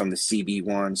is from the CB1,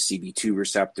 CB2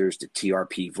 receptors to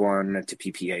TRP1 to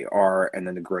PPAR, and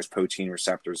then the gross protein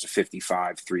receptors of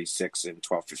 55, 3, 6, and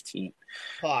 12, 15.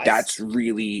 Pause. That's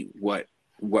really what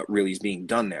really is being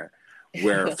done there,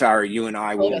 where Farah, you and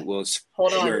I will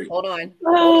hold on.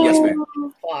 Yes, ma'am.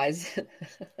 Pause.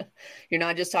 You're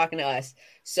not just talking to us.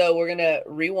 So we're gonna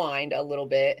rewind a little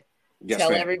bit. Yes,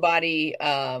 Tell ma'am. everybody,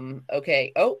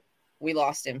 okay. Oh, we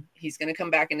lost him. He's gonna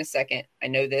come back in a second. I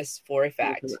know this for a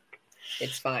fact.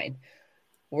 It's fine.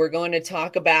 We're going to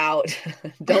talk about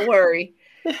don't worry.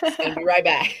 It's gonna be right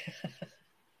back.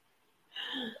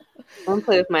 Don't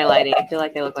play with my lighting. I feel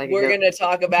like I look like we're going to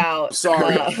talk about. I'm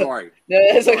sorry. No,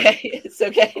 it's okay. It's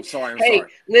okay. I'm sorry. Hey,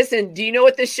 listen. Do you know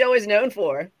what this show is known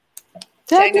for?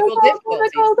 Technical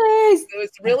difficulties. So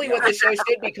it's really what the show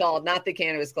should be called, not the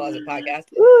Cannabis Closet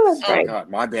Podcast. Ooh, that's right. God,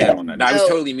 my bad on that. That was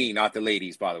totally me, not the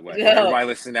ladies, by the way. No. Everybody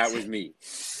listening, that was me.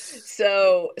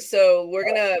 So we're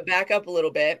going to back up a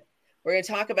little bit. We're going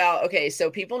to talk about, okay,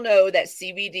 so people know that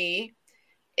CBD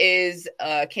is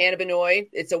a cannabinoid.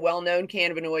 It's a well-known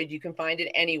cannabinoid. You can find it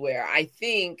anywhere. I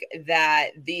think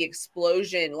that the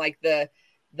explosion, like the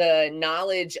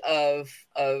knowledge of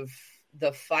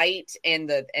the fight and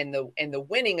the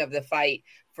winning of the fight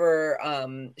for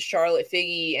Charlotte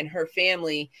Figge and her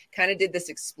family kind of did this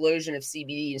explosion of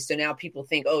CBD. So now people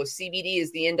think, oh, CBD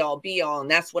is the end all be all, and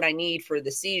that's what I need for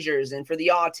the seizures and for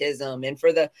the autism and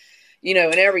for the, you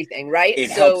know, and everything, right? It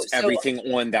helps everything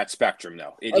on that spectrum,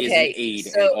 though. It is an aid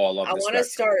in all of the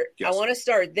spectrum. I want to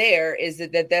start there. Is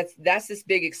that's this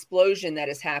big explosion that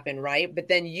has happened, right? But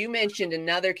then you mentioned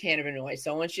another cannabinoid,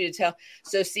 so I want you to tell.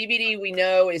 So CBD, we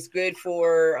know, is good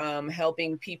for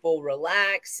helping people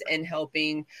relax and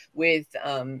helping with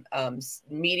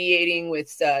mediating with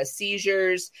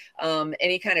seizures,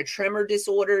 any kind of tremor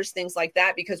disorders, things like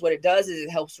that. Because what it does is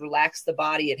it helps relax the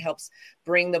body. It helps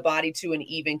bring the body to an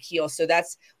even keel. So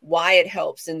that's why it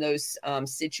helps in those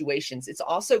situations. It's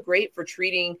also great for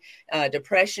treating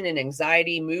depression and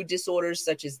anxiety, mood disorders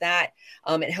such as that.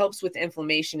 It helps with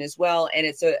inflammation as well, and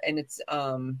it's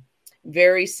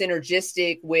very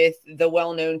synergistic with the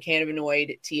well-known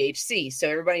cannabinoid THC. So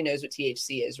everybody knows what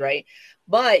THC is, right?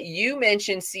 But you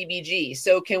mentioned CBG.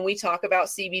 So can we talk about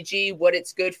CBG, what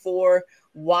it's good for,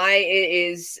 why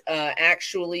it is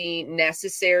actually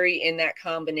necessary in that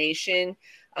combination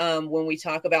when we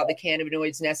talk about the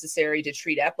cannabinoids necessary to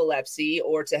treat epilepsy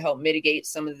or to help mitigate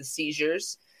some of the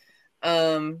seizures?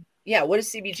 Yeah, what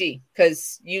is CBG?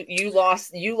 Because you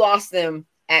lost them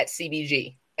at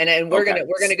CBG, and we're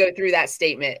gonna go through that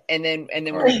statement, and then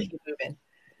we're gonna keep moving.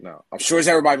 No, I'm sure as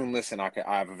everybody been listening, I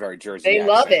have a very Jersey They accent.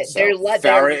 love it. So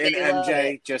Farrah and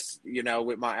MJ, just, you know,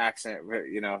 with my accent,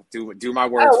 you know, do my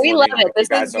words. Oh, we love it. This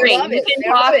is great. You can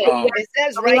talk. It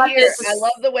says right here. I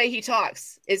love the way he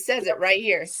talks. It says it right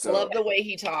here. So, love the way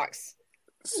he talks.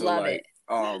 So love like,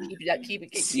 it. Keep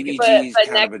it. CBG is but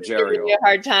kind of a next is giving you Jerry. a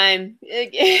hard time.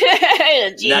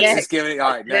 Next is giving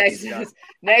all right. Next,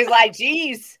 like,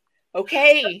 geez.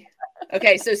 Okay.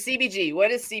 So CBG. What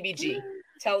is CBG?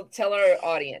 Tell our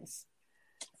audience.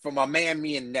 For my man,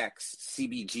 me and Next,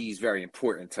 CBG is very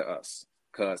important to us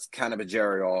because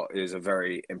cannabidiol is a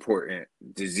very important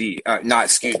disease.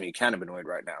 Cannabinoid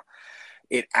right now.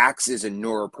 It acts as a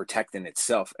neuroprotectant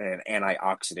itself and an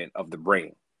antioxidant of the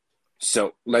brain.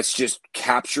 So let's just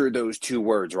capture those two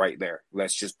words right there.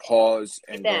 Let's just pause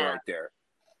and go right there.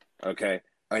 Okay.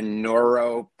 A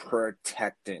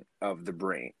neuroprotectant of the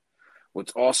brain.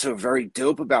 What's also very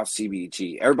dope about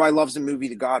CBG, everybody loves the movie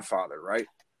The Godfather, right?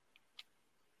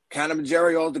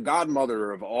 Cannabidiol, the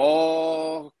godmother of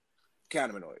all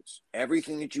cannabinoids.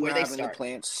 Everything that you have in the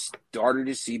plant started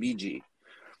as CBG.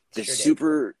 The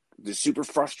super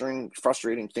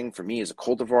frustrating thing for me as a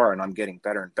cultivar, and I'm getting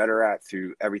better and better at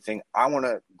through everything. I want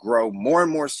to grow more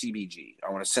and more CBG.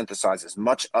 I want to synthesize as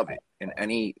much of it in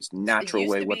any natural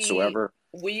way whatsoever.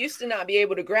 We used to not be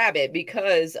able to grab it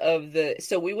because of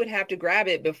so we would have to grab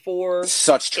it before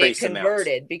such trace it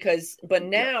converted amounts. but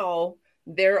now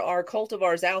there are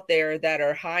cultivars out there that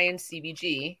are high in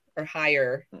CBG or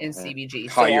higher in CBG.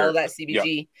 So Higher. all of that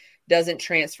CBG doesn't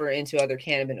transfer into other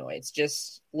cannabinoids,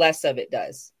 just less of it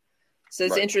does. So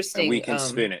it's interesting. And we can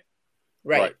spin it.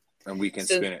 Right. And we can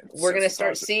spin it. We're going to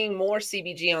start seeing more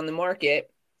CBG on the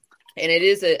market, and it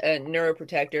is a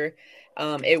neuroprotector.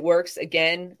 It works,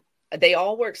 again, they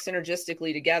all work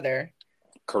synergistically together.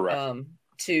 Correct.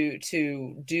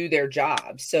 To do their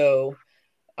job. So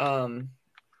the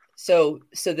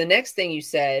next thing you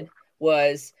said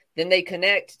was then they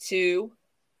connect to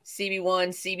CB1,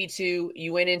 CB2.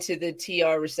 You went into the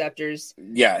TR receptors.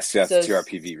 Yes,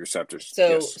 TRPV receptors.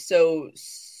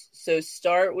 So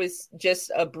start with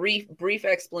just a brief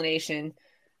explanation.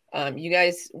 You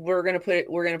guys, we're gonna put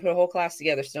a whole class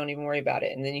together, so don't even worry about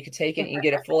it. And then you can take it and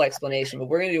get a full explanation. But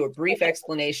we're gonna do a brief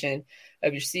explanation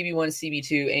of your CB1,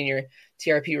 CB2, and your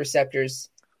TRP receptors.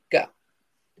 Go.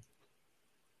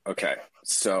 Okay,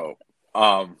 so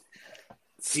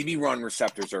CB1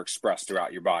 receptors are expressed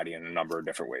throughout your body in a number of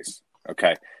different ways.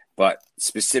 Okay, but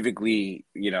specifically,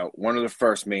 one of the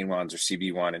first main ones are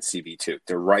CB1 and CB2.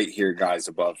 They're right here, guys,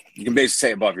 above. You can basically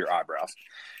say above your eyebrows.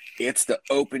 It's the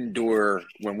open door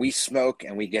when we smoke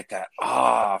and we get that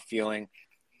feeling.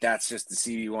 That's just the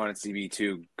CB1 and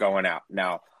CB2 going out.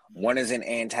 Now, one is an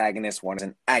antagonist, one is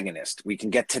an agonist. We can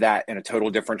get to that in a total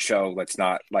different show. Let's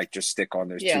not just stick on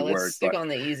those two words. Stick on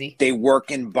the easy. They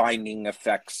work in binding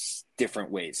effects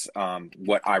different ways.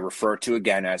 What I refer to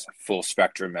again as full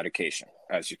spectrum medication,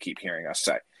 as you keep hearing us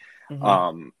say.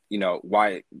 Mm-hmm.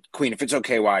 Why, Queen, if it's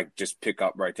okay, why just pick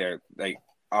up right there?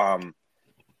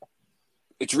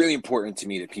 It's really important to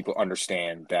me that people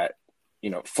understand that,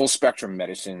 full spectrum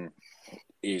medicine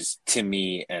is, to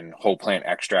me, and whole plant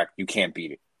extract, you can't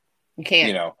beat it. You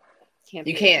can't.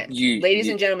 You can't. Ladies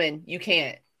and gentlemen, you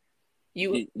can't.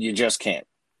 You just can't.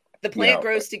 The plant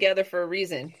grows together for a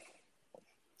reason.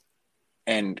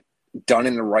 And done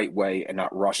in the right way and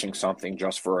not rushing something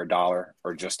just for $1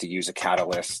 or just to use a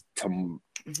catalyst to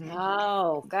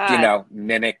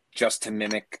mimic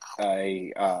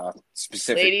a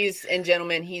specific. Ladies and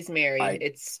gentlemen, he's married.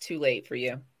 It's too late for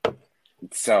you.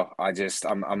 So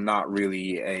I'm not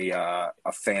really a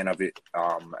fan of it.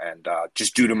 And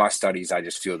just due to my studies, I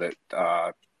just feel that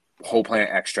whole plant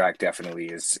extract definitely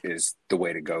is the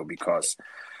way to go, because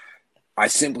I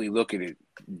simply look at it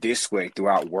this way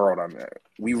throughout the world.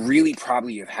 We really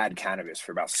probably have had cannabis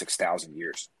for about 6,000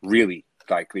 years. Really,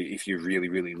 if you really,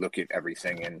 really look at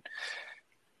everything, and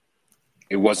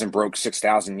it wasn't broke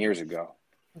 6,000 years ago.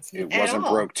 It wasn't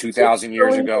broke 2,000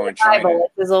 years ago in China.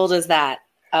 It's as old as that.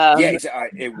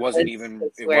 It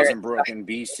wasn't broken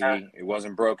BC. It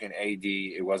wasn't broken AD.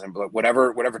 It wasn't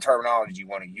whatever terminology you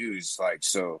want to use.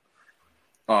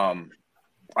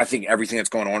 I think everything that's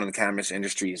going on in the cannabis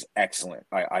industry is excellent.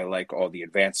 I like all the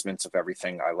advancements of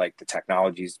everything. I like the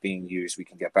technologies being used. We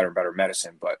can get better and better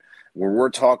medicine. But where we're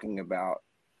talking about,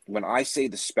 when I say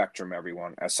the spectrum,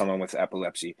 everyone, as someone with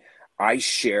epilepsy, I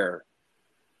share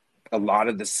a lot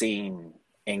of the same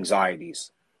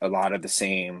anxieties, a lot of the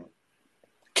same.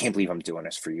 Can't believe I'm doing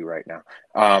this for you right now.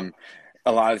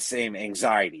 A lot of the same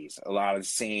anxieties, a lot of the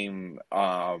same.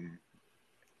 I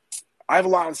have a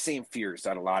lot of the same fears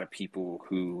that a lot of people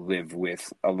who live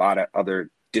with a lot of other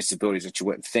disabilities that you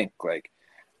wouldn't think.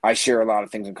 I share a lot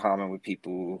of things in common with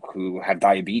people who have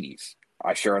diabetes.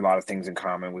 I share a lot of things in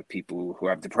common with people who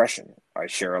have depression. I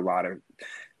share a lot of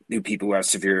new people who have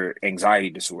severe anxiety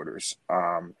disorders.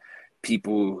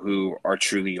 People who are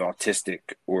truly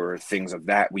autistic or things of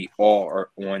that. We all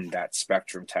are on that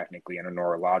spectrum technically in a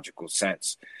neurological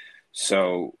sense.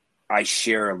 So I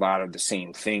share a lot of the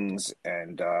same things,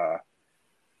 and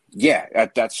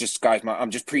that's just, guys,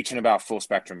 I'm just preaching about full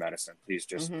spectrum medicine. Please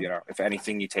just, if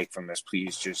anything you take from this,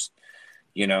 please just,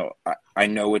 I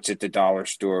know it's at the dollar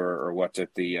store or what's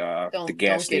at the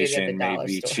gas station may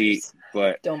be cheap,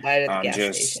 but don't buy it at the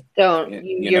gas station. Don't.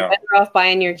 You're better off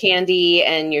buying your candy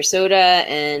and your soda,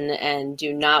 and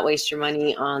do not waste your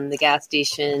money on the gas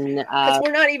station. Because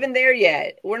we're not even there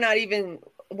yet. We're not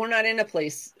in a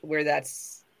place where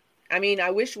that's. I mean,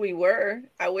 I wish we were.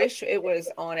 I wish it was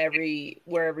on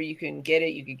wherever you can get it,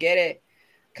 you could get it,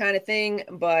 kind of thing.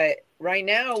 But right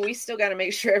now, we still got to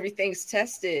make sure everything's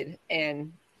tested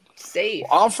and safe.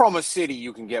 I'm from a city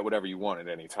you can get whatever you want at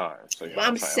any time. So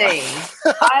I'm saying,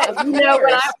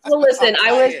 listen,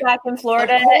 I was back in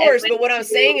Florida. Of course, but what I'm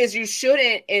saying is you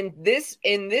shouldn't in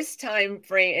this time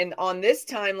frame and on this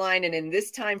timeline and in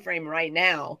this time frame right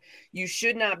now, you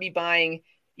should not be buying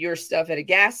your stuff at a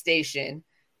gas station.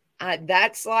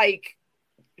 That's like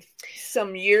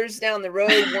some years down the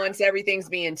road, once everything's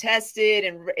being tested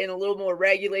and a little more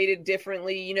regulated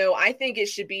differently, you know, I think it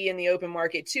should be in the open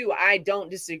market too. I don't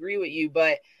disagree with you,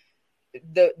 but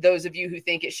those of you who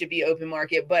think it should be open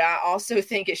market, but I also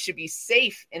think it should be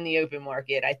safe in the open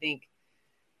market. I think,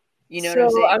 you know, so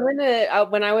what I'm saying?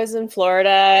 When I was in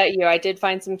Florida, you know, I did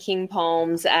find some king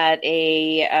palms at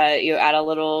a, you know, at a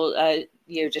little,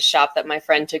 you know, just shop that my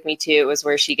friend took me to. It was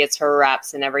where she gets her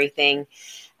wraps and everything.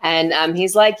 And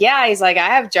he's like, yeah, he's like, I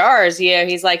have jars, you know,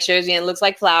 he's like, shows me, it looks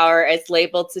like flour. It's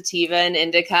labeled sativa and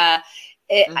indica.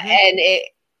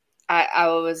 I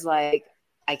was like,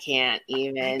 I can't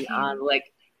even, like,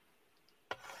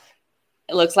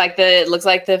 it looks like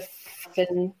the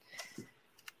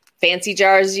fancy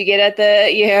jars you get at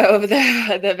the, you know,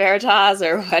 the Veritas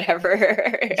or whatever.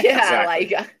 Yeah.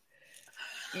 Exactly. Like,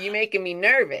 you making me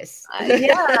nervous.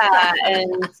 Yeah.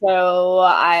 And so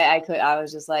I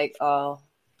was just like, oh,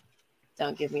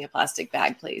 don't give me a plastic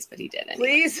bag, please. But he did anyway.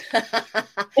 Please.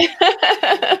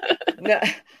 No,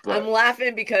 I'm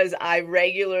laughing because I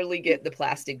regularly get the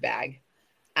plastic bag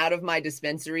out of my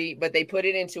dispensary, but they put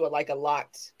it into a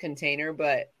locked container,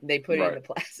 but they put it in the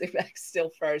plastic bag still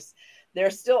first. They're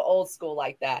still old school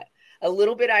like that. A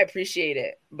little bit, I appreciate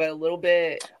it, but a little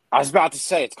bit. I was about to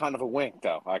say it's kind of a wink,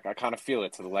 though. I kind of feel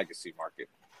it to the legacy market.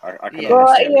 I can well,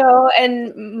 understand. you know,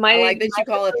 and I like that you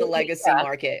call it the legacy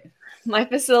market. My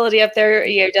facility up there,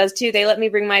 you know, does too. They let me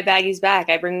bring my baggies back.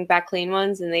 I bring back clean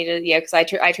ones, and they just, yeah, because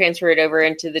I transfer it over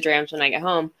into the drams when I get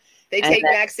home. They take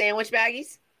back sandwich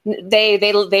baggies. They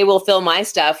will fill my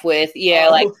stuff with, yeah,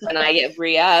 like when I get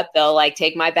re-up, they'll like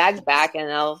take my bags back and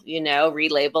they'll, you know,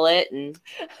 relabel it. And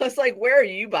I was like, where are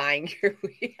you buying your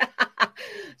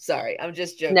Sorry, I'm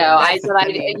just joking. No, I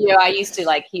used to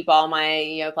like keep all my,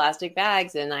 you know, plastic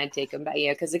bags and I'd take them back, you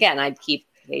know, because again,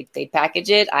 they'd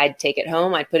package it, I'd take it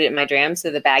home, I'd put it in my dram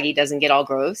so the baggie doesn't get all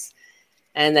gross.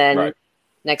 And then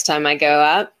next time I go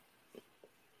up,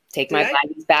 take my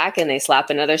baggies back and they slap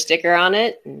another sticker on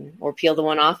it or peel the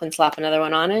one off and slap another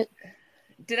one on it.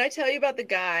 Did I tell you about the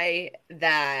guy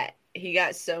that he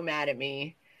got so mad at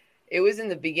me? It was in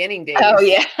the beginning days. Oh,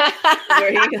 yeah.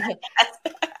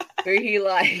 where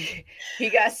he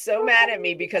got so mad at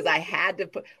me because I had to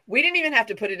we didn't even have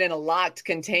to put it in a locked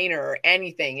container or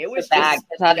anything. It was just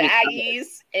baggies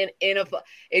and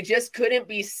it just couldn't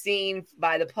be seen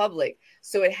by the public.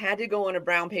 So it had to go in a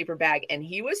brown paper bag. And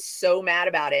he was so mad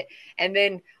about it. And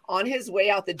then on his way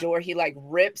out the door, he like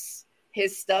rips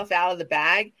his stuff out of the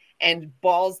bag and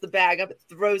balls the bag up,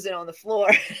 throws it on the floor,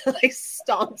 like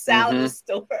stomps out of the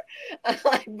store. I'm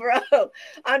like, bro,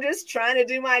 I'm just trying to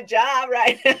do my job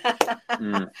right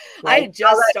now. I had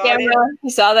just started.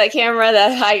 You saw that camera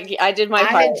that I did my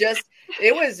part.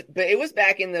 It was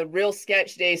back in the real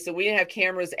sketch days. So we didn't have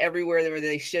cameras everywhere where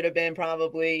they should have been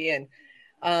probably. And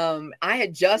I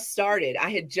had just started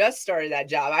that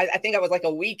job. I think I was like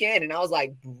a week in and I was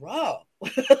like, bro,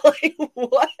 like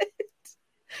what?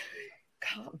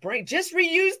 Just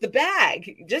reuse the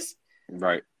bag.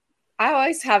 Right. I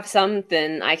always have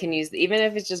something I can use, even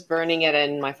if it's just burning it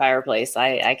in my fireplace.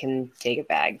 I can take a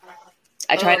bag.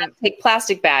 I try not to take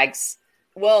plastic bags.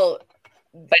 Well,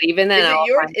 but even then,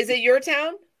 is it your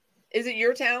town? Is it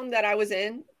your town that I was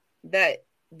in that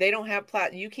they don't have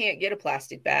you can't get a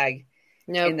plastic bag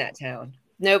in that town?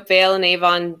 Nope. Vail and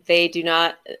Avon, they do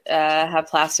not have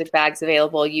plastic bags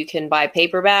available. You can buy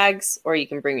paper bags or you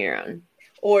can bring your own.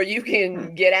 Or you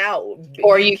can get out,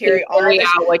 or you carry all this.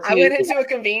 I went into a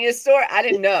convenience store. I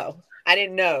didn't know.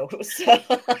 So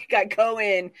like I go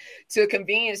in to a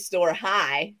convenience store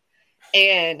high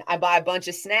and I buy a bunch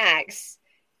of snacks.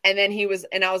 And then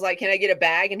I was like, can I get a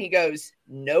bag? And he goes,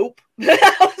 nope.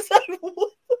 I was like, what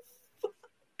the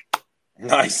fuck?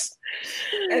 Nice.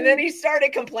 And then he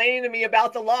started complaining to me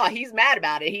about the law. He's mad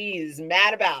about it. He's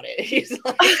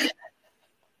like,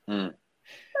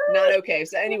 not okay.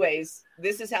 So anyways,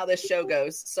 this is how this show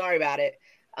goes. Sorry about it.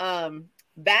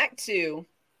 Back to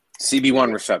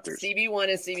CB1 receptors. CB1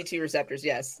 and CB2 receptors,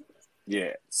 yes.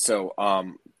 Yeah. So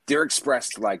they're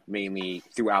expressed like mainly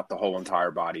throughout the whole entire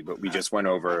body, but we just went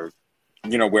over,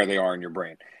 you know, where they are in your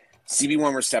brain.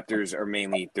 CB1 receptors are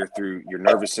they're through your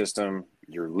nervous system,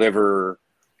 your liver,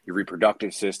 your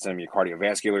reproductive system, your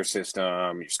cardiovascular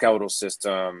system, your skeletal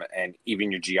system, and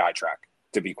even your GI tract,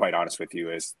 to be quite honest with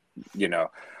you, is, you know.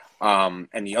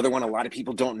 And the other one a lot of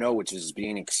people don't know, which is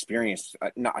being experienced,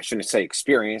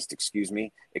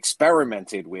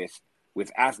 experimented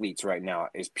with athletes right now,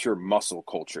 is pure muscle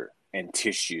culture and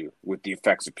tissue with the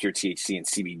effects of pure THC and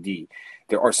CBD.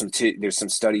 There's some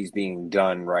studies being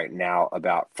done right now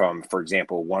about, for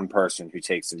example, one person who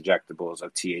takes injectables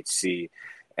of THC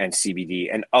and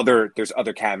CBD, and there's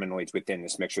other cannabinoids within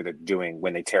this mixture they're doing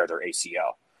when they tear their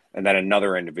ACL. And then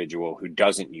another individual who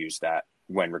doesn't use that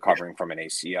when recovering from an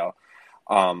ACL.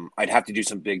 I'd have to do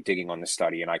some big digging on the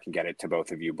study, and I can get it to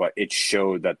both of you, but it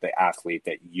showed that the athlete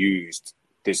that used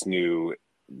this new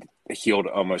healed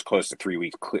almost close to 3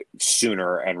 weeks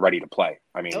sooner and ready to play.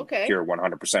 I mean, you're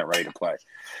 100% ready to play.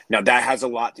 Now, that has a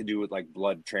lot to do with like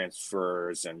blood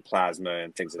transfers and plasma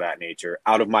and things of that nature,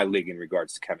 out of my league in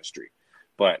regards to chemistry.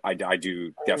 But I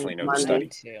do definitely know the study.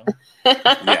 Too.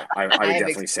 Yeah, I would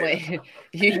definitely say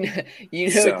that.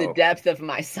 You know the depth of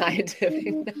my scientific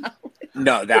knowledge.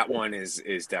 No, that one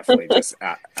is definitely just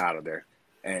out of there.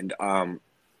 And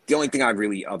the only thing I'd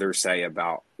really say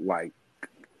about like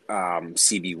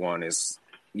CB1 is,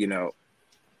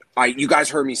 you guys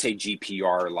heard me say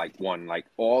GPR like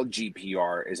all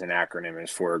GPR is an acronym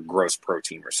is for gross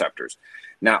protein receptors.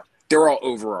 Now, they're all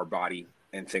over our body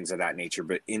and things of that nature,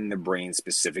 but in the brain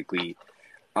specifically,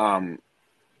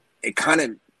 it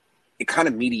kind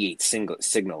of mediates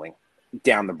signaling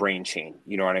down the brain chain.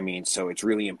 You know what I mean? So it's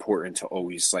really important to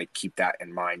always like keep that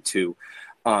in mind too.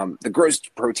 The gross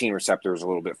protein receptor is a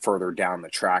little bit further down the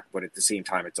track, but at the same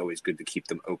time, it's always good to keep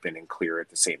them open and clear at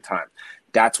the same time.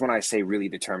 That's when I say really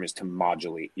the term is to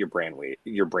modulate your brain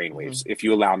waves. If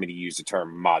you allow me to use the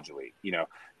term modulate,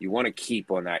 you want to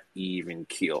keep on that even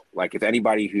keel. Like if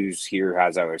anybody who's here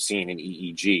has ever seen an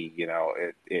EEG,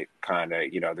 it kind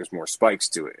of, there's more spikes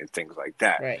to it and things like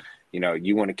that. Right.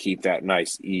 You want to keep that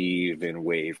nice even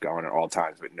wave going at all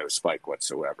times with no spike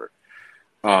whatsoever.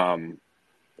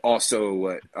 Also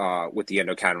with the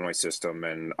endocannabinoid system,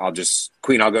 and I'll go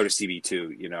to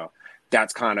CB2,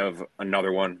 that's kind of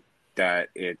another one that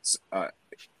it's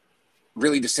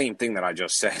really the same thing that I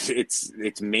just said.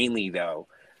 It's mainly though,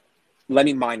 let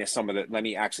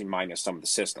me actually minus some of the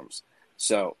systems.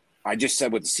 So I just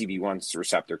said what the CB1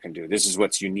 receptor can do. This is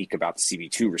what's unique about the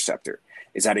CB2 receptor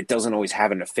is that it doesn't always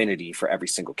have an affinity for every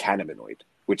single cannabinoid,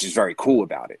 which is very cool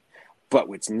about it. But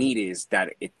what's neat is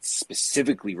that it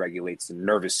specifically regulates the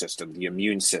nervous system, the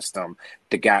immune system,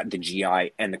 the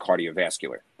GI, and the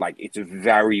cardiovascular. Like it's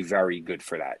very, very good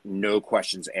for that. No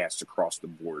questions asked across the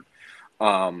board.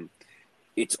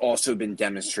 It's also been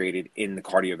demonstrated in the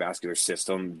cardiovascular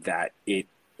system that it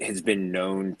has been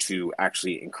known to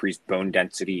actually increase bone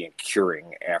density and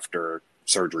curing after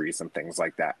surgeries and things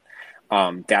like that.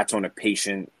 That's on a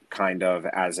patient kind of,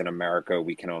 as in America,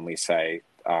 we can only say,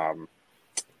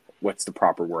 what's the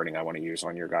proper wording I want to use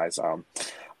on your guys?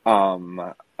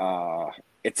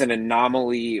 It's an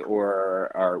anomaly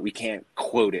or we can't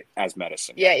quote it as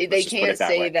medicine. Yeah, they can't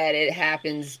say that it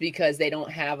happens because they don't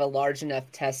have a large enough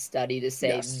test study to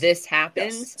say this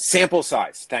happens. Yes. Sample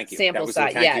size. Thank you. Sample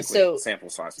size. Yeah. So sample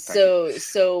size.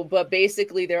 But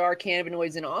basically there are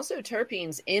cannabinoids and also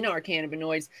terpenes in our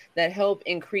cannabinoids that help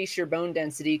increase your bone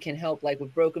density, can help like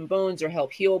with broken bones or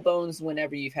help heal bones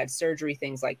whenever you've had surgery,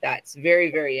 things like that. It's very,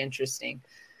 very interesting.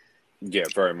 Yeah,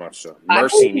 very much so.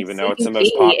 Myrcene, even though it's the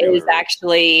most popular, is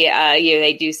actually,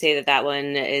 they do say that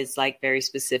one is like very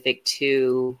specific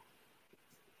to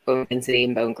bone density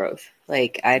and bone growth.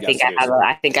 Like I think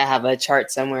I have a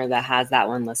chart somewhere that has that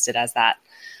one listed as that.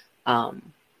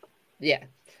 Yeah,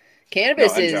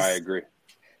 cannabis is. I agree.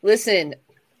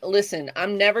 Listen,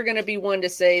 I'm never going to be one to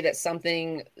say that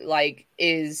something like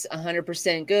is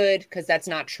 100% good because that's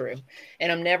not true.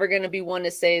 And I'm never going to be one to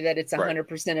say that it's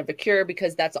 100% of a cure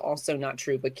because that's also not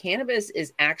true. But cannabis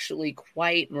is actually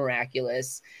quite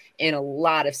miraculous in a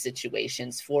lot of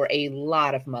situations for a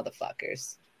lot of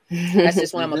motherfuckers. That's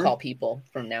just what I'm going to call people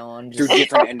from now on. Through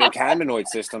different endocannabinoid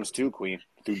systems too, Queen.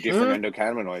 Through different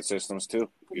endocannabinoid systems too.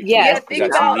 Yeah. Because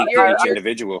that's unique to each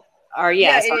individual.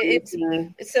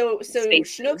 So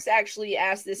Schnooks actually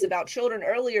asked this about children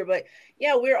earlier, but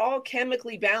yeah, we're all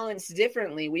chemically balanced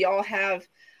differently. We all have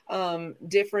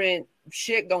different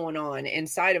shit going on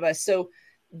inside of us. So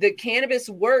the cannabis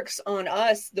works on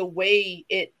us the way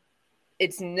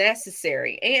it's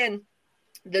necessary. And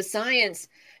the science,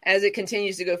 as it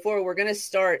continues to go forward, we're going to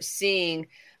start seeing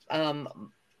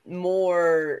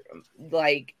more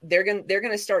like they're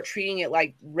gonna start treating it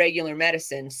like regular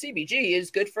medicine. CBG is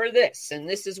good for this, and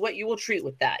this is what you will treat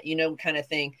with that, kind of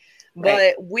thing.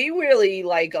 Right. But we really,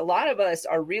 like, a lot of us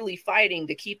are really fighting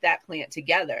to keep that plant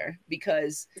together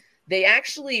because they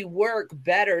actually work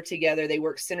better together. They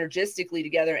work synergistically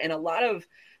together, and a lot of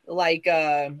like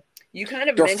you kind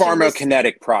of their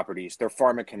pharmacokinetic properties. Their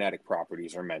pharmacokinetic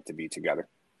properties are meant to be together.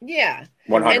 Yeah.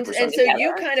 100%. And so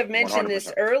you kind of mentioned 100%.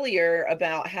 This earlier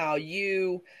about how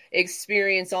you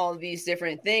experience all of these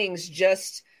different things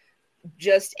just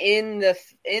just in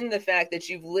the fact that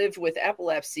you've lived with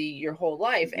epilepsy your whole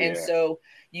life. And so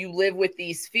you live with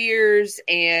these fears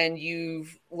and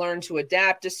you've learned to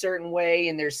adapt a certain way,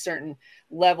 and there's certain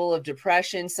level of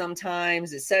depression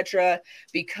sometimes, etc.,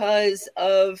 because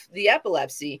of the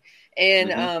epilepsy.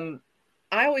 And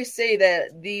I always say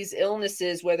that these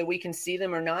illnesses, whether we can see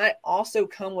them or not, also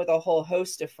come with a whole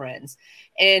host of friends.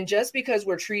 And just because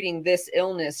we're treating this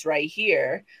illness right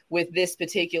here with this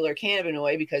particular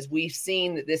cannabinoid, because we've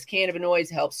seen that this cannabinoid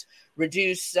helps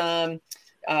reduce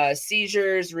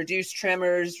seizures, reduce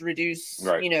tremors, reduce,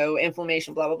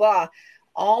 inflammation, blah, blah, blah.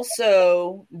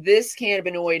 Also, this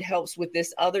cannabinoid helps with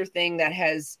this other thing that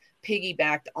has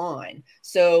piggybacked on.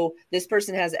 So this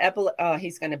person has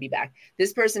he's going to be back.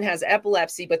 This person has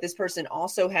epilepsy, but this person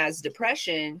also has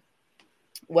depression.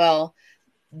 Well,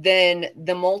 then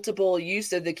the multiple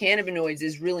use of the cannabinoids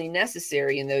is really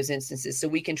necessary in those instances, so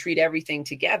we can treat everything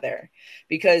together,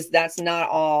 because that's not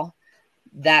all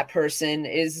that person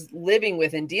is living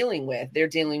with and dealing with. They're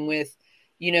dealing with,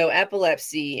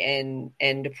 epilepsy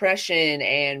and depression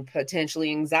and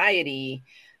potentially anxiety,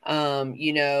 and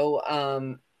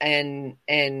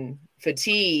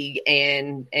fatigue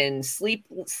and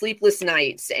sleepless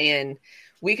nights. And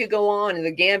we could go on, and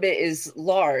the gambit is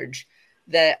large.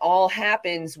 That all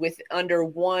happens under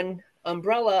one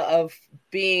umbrella of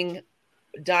being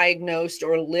diagnosed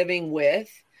or living with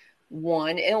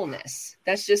one illness.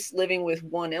 That's just living with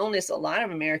one illness. A lot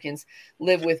of Americans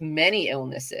live with many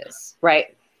illnesses.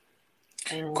 Right.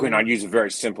 Quinn, I'd use a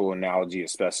very simple analogy,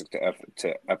 especially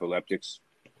to epileptics.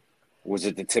 Was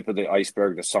it the tip of the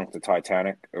iceberg that sunk the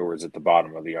Titanic, or was it the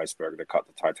bottom of the iceberg that cut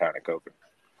the Titanic open?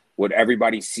 What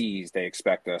everybody sees, they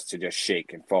expect us to just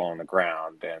shake and fall on the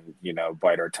ground and,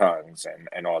 bite our tongues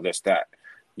and all this, that.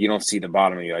 You don't see the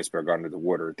bottom of the iceberg under the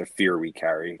water, the fear we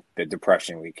carry, the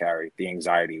depression we carry, the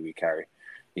anxiety we carry.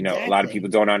 Exactly. A lot of people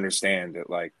don't understand that,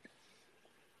 like,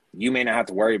 you may not have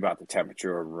to worry about the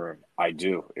temperature of a room. I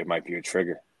do. It might be a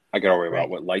trigger. I got to worry about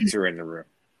what lights are in the room.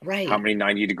 Right. How many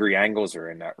 90-degree angles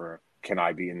are in that room? Can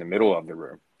I be in the middle of the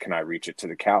room? Can I reach it to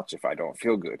the couch if I don't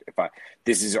feel good?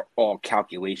 This is all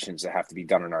calculations that have to be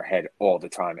done in our head all the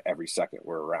time, every second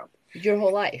we're around. Your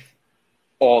whole life.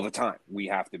 All the time. We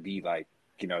have to be like,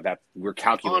 that we're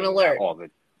calculating on alert.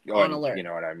 On alert. You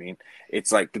know what I mean?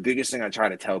 It's like the biggest thing I try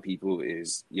to tell people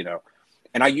is,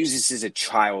 and I use this as a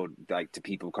child, like, to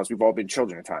people, because we've all been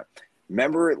children at time.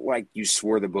 Remember, like, you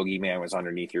swore the boogeyman was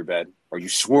underneath your bed, or you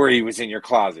swore he was in your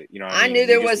closet. I knew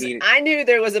there was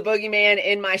a boogeyman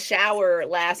in my shower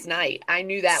last night. I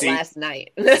knew that last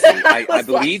night. I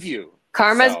believe you.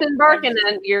 Karma's been barking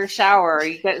in your shower.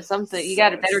 You got something. You got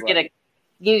to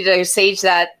you need to sage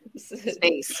that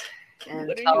space.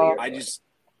 And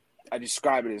I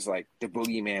describe it as like the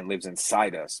boogeyman lives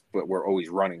inside us, but we're always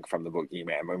running from the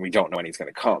boogeyman when we don't know when he's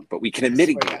going to come. But we can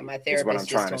mitigate it, is what I'm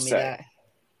trying to say.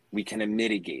 We can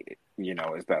mitigate it,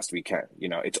 as best we can.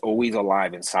 It's always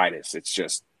alive inside us. It's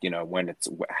just,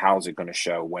 how's it going to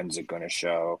show? When's it going to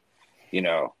show?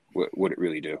 What it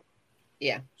really do?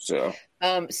 Yeah. So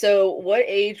what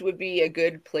age would be a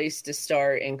good place to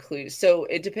start? So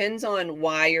it depends on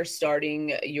why you're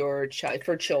starting your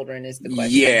for children is the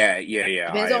question. Yeah.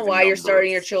 Depends on why you're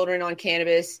starting your children on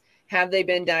cannabis. Have they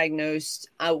been diagnosed?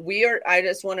 I want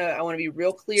to be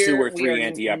real clear. 2 or 3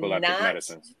 anti-epileptic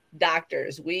medicines.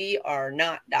 Doctors. We are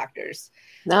not doctors.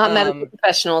 Not medical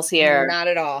professionals here. Not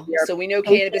at all. So we know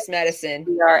cannabis medicine.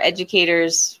 We are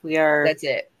educators. That's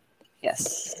it.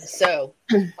 Yes. So,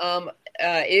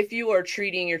 if you are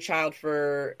treating your child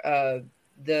for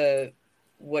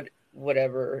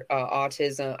whatever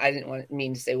autism, I didn't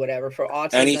mean to say whatever, for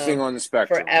autism, anything on the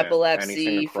spectrum, for epilepsy,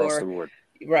 anything across the board.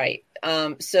 Right.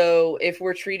 So if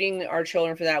we're treating our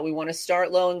children for that, we want to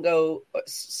start low, go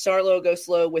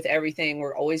slow with everything.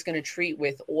 We're always going to treat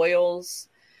with oils.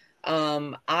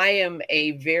 I am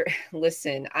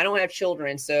listen, I don't have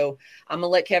children, so I'm going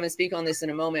to let Kevin speak on this in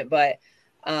a moment, but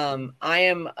I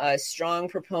am a strong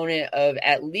proponent of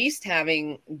at least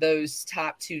having those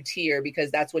top 2 tier,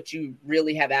 because that's what you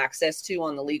really have access to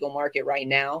on the legal market right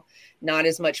now. Not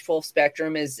as much full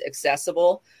spectrum is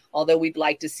accessible, although we'd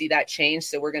like to see that change.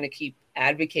 So we're going to keep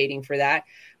advocating for that.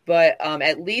 But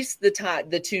at least the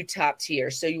 2 top tier.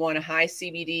 So you want a high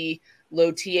CBD,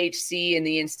 low THC in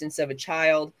the instance of a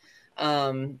child.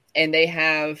 And they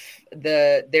have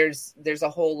there's a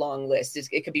whole long list.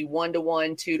 It could be 1 to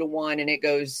 1, 2 to 1, and it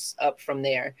goes up from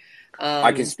there.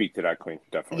 I can speak to that, Queen.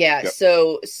 Definitely. Yeah. Yep.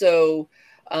 So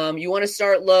you want to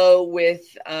start low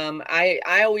with,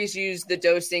 I always use the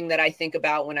dosing that I think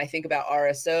about when I think about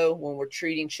RSO, when we're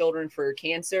treating children for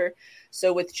cancer.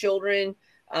 So with children,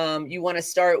 you want to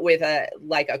start with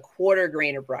a quarter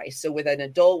grain of rice. So with an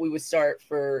adult, we would start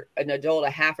for an adult, a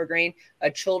half a grain.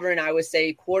 A children, I would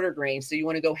say quarter grain. So you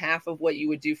want to go half of what you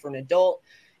would do for an adult.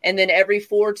 And then every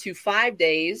 4 to 5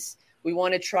 days, we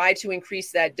want to try to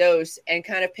increase that dose and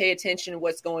kind of pay attention to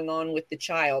what's going on with the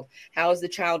child. How is the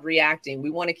child reacting?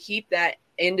 We want to keep that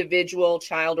individual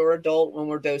child or adult, when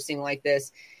we're dosing like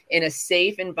this, in a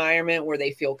safe environment where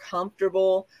they feel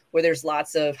comfortable, where there's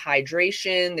lots of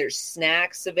hydration, there's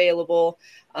snacks available.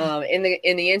 In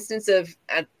the instance of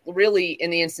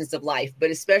life, but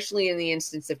especially in the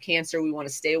instance of cancer, we want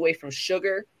to stay away from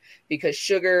sugar, because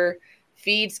sugar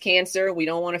feeds cancer. We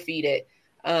don't want to feed it.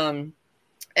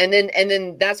 And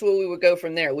then that's where we would go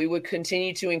from there. We would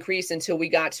continue to increase until we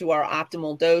got to our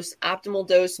optimal dose. Optimal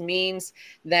dose means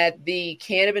that the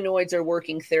cannabinoids are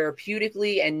working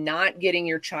therapeutically and not getting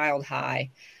your child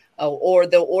high, or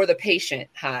the patient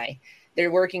high.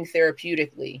 They're working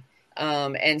therapeutically.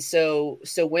 And so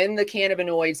when the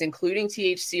cannabinoids, including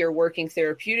THC, are working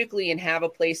therapeutically and have a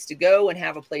place to go and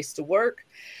have a place to work,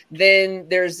 then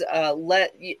there's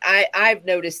I've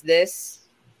noticed this.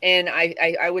 And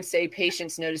I would say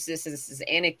patients notice this. This is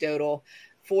anecdotal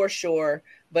for sure,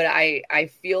 but I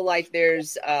feel like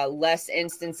there's less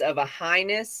instance of a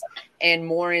highness and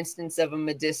more instance of a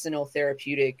medicinal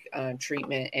therapeutic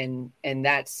treatment. And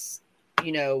that's,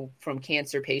 from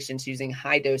cancer patients using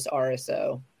high dose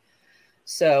RSO.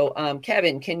 So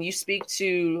Kevin, can you speak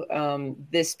to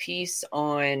this piece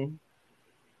on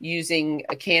using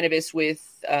a cannabis with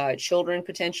children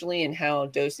potentially, and how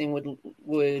dosing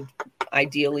would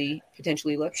ideally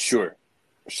potentially look? Sure.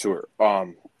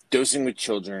 Dosing with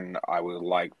children, I would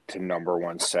like to number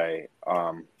one say,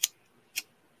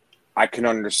 I can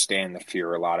understand the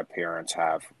fear a lot of parents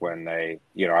have when they,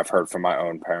 I've heard from my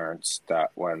own parents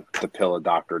that when the pill a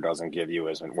doctor doesn't give you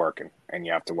isn't working, and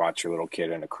you have to watch your little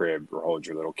kid in a crib or hold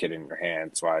your little kid in your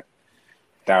hands while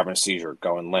they're having a seizure,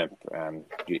 going limp, and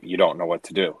you don't know what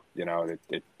to do.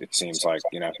 It seems like,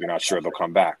 if you're not sure they'll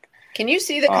come back. Can you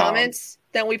see the comments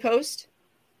that we post?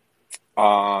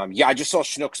 Yeah, I just saw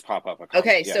Schnook's pop up.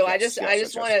 Okay, yeah, so I just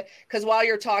want to, because while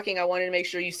you're talking, I wanted to make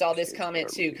sure you saw this comment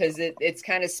too, because it's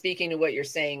kind of speaking to what you're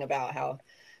saying about how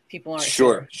people aren't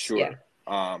sure. Yeah.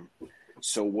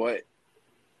 So what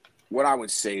I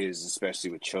would say is, especially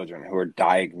with children who are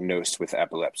diagnosed with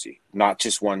epilepsy, not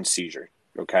just one seizure.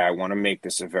 Okay, I want to make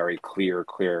this a very clear,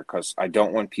 because I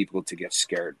don't want people to get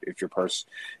scared. If your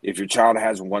child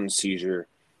has one seizure,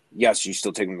 yes, you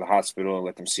still take them to the hospital and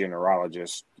let them see a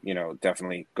neurologist.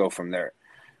 Definitely go from there.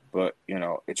 But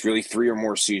it's really 3 or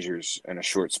more seizures in a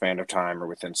short span of time, or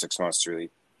within 6 months, to really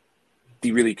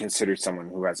be really considered someone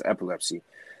who has epilepsy,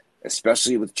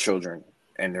 especially with children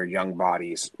and their young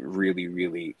bodies really,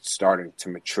 really starting to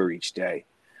mature each day.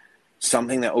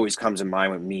 Something that always comes in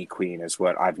mind with me, Queen, is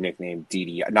what I've nicknamed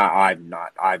DDI.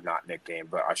 I've not nicknamed,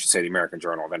 but I should say the American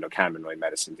Journal of Endocannabinoid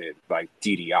Medicine did, like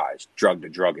DDIs,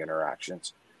 drug-to-drug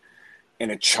interactions. In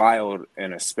a child,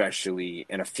 and especially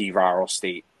in a febrile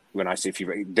state, when I say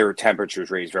fever, their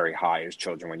temperatures raise very high as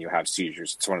children when you have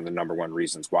seizures. It's one of the number one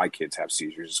reasons why kids have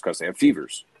seizures, is because they have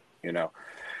fevers,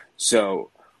 So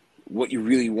what you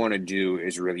really want to do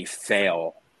is really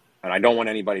fail. And I don't want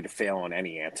anybody to fail on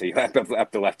any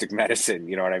anti-epileptic medicine,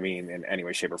 you know what I mean, in any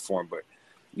way, shape, or form. But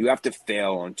you have to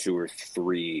fail on 2 or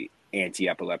 3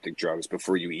 anti-epileptic drugs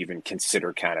before you even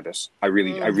consider cannabis. I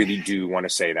really do want to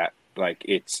say that. Like,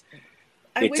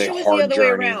 I wish it was the other way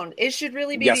around. It should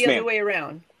really be the other way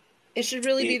around. It should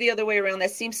really be the other way around.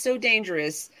 That seems so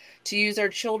dangerous, to use our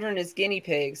children as guinea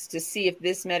pigs to see if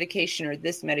this medication or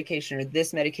this medication or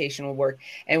this medication will work.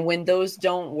 And when those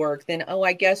don't work, then,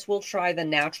 I guess we'll try the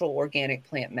natural organic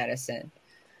plant medicine.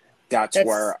 That's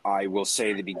where I will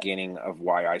say the beginning of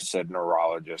why I said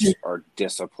neurologists are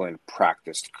disciplined,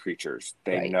 practiced creatures.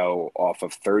 They know off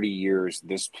of 30 years,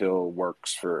 this pill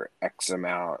works for X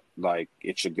amount. Like,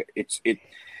 it's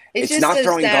not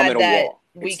throwing gum at a wall.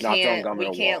 We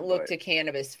can't look to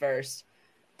cannabis first.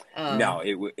 No,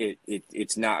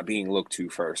 it's not being looked to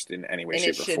first in any way,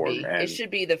 shape, or form. It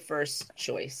should be the first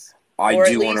choice. I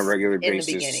do on a regular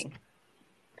basis.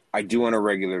 I do on a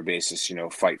regular basis,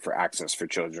 fight for access for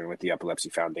children with the Epilepsy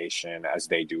Foundation, as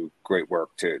they do great work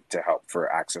to help for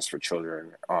access for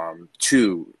children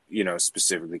to,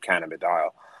 specifically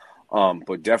cannabidiol.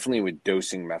 But definitely with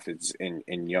dosing methods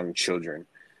in young children,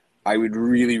 I would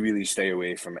really, really stay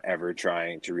away from ever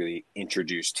trying to really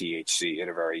introduce THC at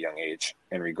a very young age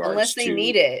in regards unless they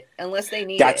need it.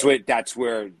 That's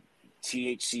where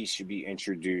THC should be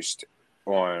introduced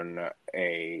on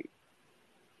a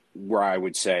where I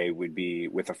would say would be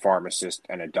with a pharmacist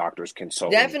and a doctor's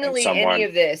consultant. Definitely and someone, any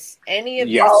of this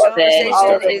Yes,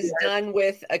 conversation it. is done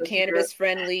with a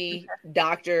cannabis-friendly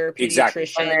doctor, Exactly.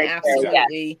 pediatrician.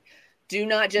 Absolutely. Do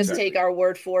not just take our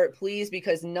word for it, please,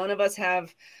 because none of us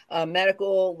have a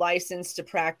medical license to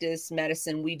practice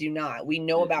medicine. We do not. We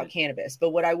know about cannabis.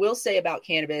 But what I will say about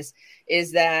cannabis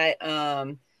is that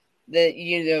the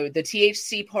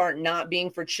THC part not being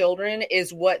for children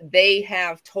is what they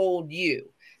have told you.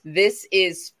 This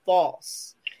is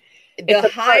false. The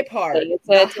high part,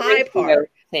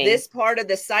 this part of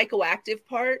the psychoactive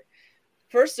part,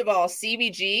 first of all,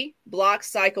 CBG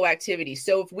blocks psychoactivity.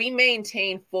 So if we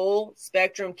maintain full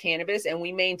spectrum cannabis and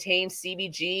we maintain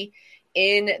CBG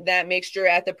in that mixture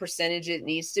at the percentage it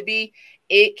needs to be,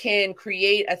 it can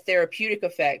create a therapeutic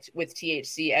effect with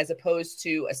THC as opposed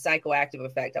to a psychoactive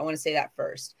effect. I want to say that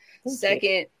first.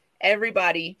 Second,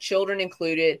 everybody, children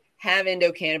included, have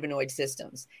endocannabinoid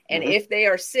systems. And if they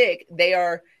are sick,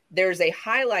 there's a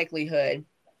high likelihood,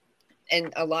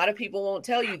 and a lot of people won't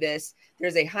tell you this,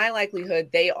 there's a high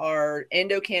likelihood they are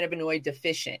endocannabinoid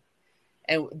deficient.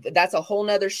 And that's a whole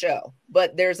nother show.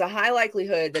 But there's a high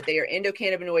likelihood that they are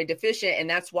endocannabinoid deficient, and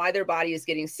that's why their body is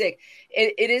getting sick.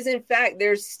 It is, in fact,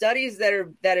 there's studies that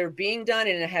are being done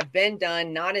and have been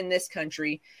done, not in this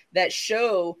country, that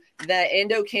show that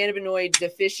endocannabinoid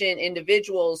deficient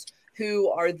individuals who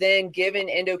are then given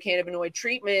endocannabinoid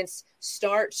treatments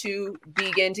start to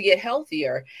begin to get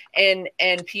healthier, and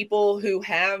people who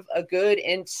have a good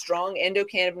and strong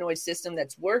endocannabinoid system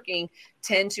that's working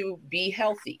tend to be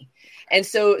healthy. And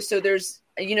so there's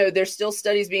still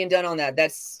studies being done on that.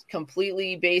 That's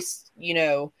completely based,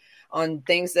 on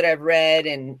things that I've read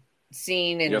and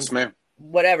seen and yes, ma'am.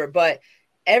 Whatever. But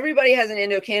everybody has an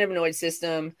endocannabinoid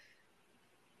system.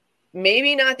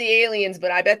 Maybe not the aliens,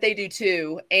 but I bet they do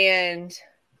too. And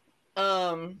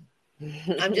I'm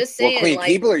just saying, Queen,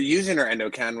 people are using their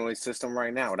endocannabinoid system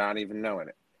right now without even knowing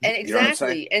it. And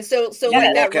exactly. And so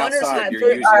like that runner's high, for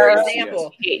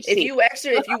example,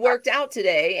 if you worked out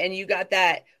today and you got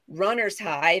that runner's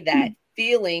high, that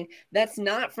feeling, that's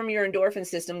not from your endorphin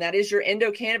system. That is your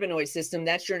endocannabinoid system.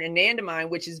 That's your anandamide,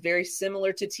 which is very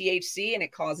similar to THC, and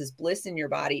it causes bliss in your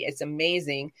body. It's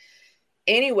amazing.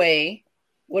 Anyway,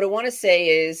 what I want to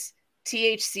say is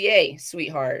THCA,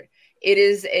 sweetheart. It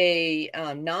is a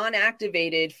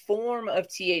non-activated form of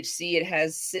THC. It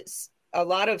has a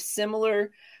lot of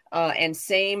similar and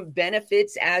same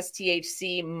benefits as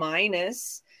THC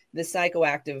minus the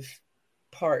psychoactive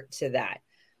part to that.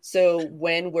 So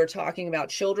when we're talking about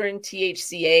children,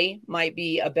 THCA might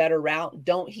be a better route.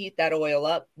 Don't heat that oil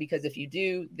up, because if you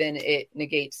do, then it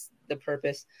negates the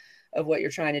purpose of what you're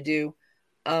trying to do.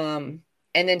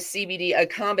 And then CBD, a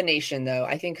combination though.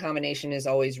 I think combination is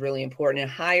always really important.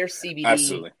 And higher CBD.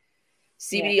 Absolutely.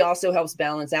 CBD also helps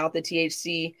balance out the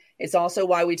THC. It's also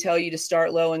why we tell you to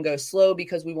start low and go slow,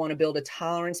 because we want to build a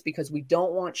tolerance, because we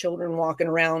don't want children walking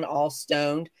around all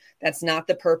stoned. That's not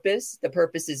the purpose. The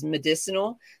purpose is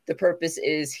medicinal. The purpose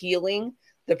is healing.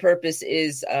 The purpose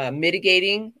is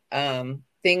mitigating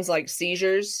things like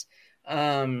seizures.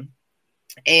 So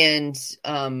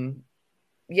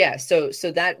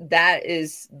that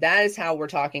is how we're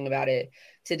talking about it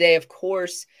today. Of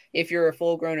course, if you're a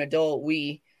full-grown adult,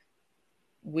 we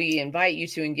invite you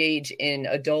to engage in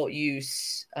adult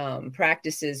use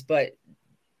practices, but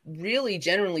really,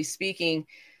 generally speaking,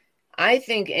 I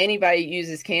think anybody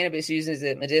uses cannabis uses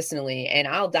it medicinally, and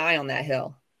I'll die on that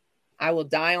hill. I will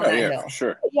die on that hill. For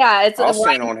sure. Yeah, I'll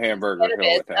stand on Hamburger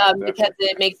Hill with that. Because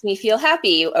it makes me feel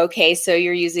happy. Okay, so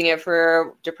you're using it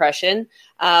for depression.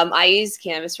 I use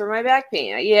cannabis for my back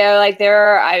pain.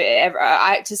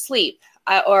 To sleep.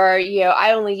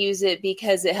 I only use it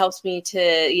because it helps me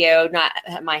to, not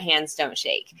my hands don't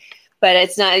shake. But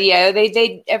it's not,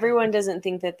 everyone doesn't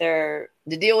think that they're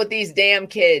to deal with these damn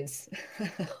kids.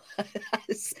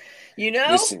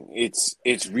 Listen,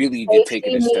 it's really to take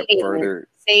it a step further.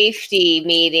 Safety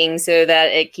meeting so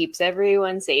that it keeps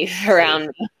everyone safe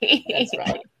around me. That's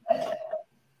right.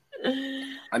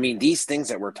 I mean, these things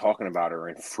that we're talking about are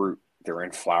in fruit. They're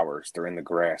in flowers. They're in the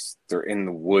grass. They're in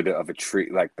the wood of a tree,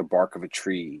 like the bark of a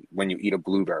tree. When you eat a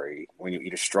blueberry, when you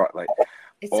eat a straw,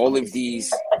 all of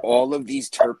these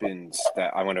terpenes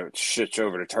that I want to switch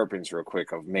over to terpenes real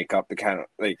quick of make up the kind of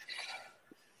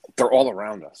they're all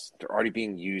around us. They're already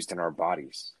being used in our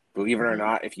bodies. Believe it or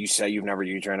not, if you say you've never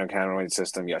used your endocannabinoid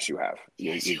system, yes, you have.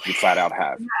 You flat out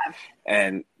have.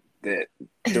 And the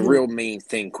real main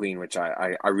thing, Queen, which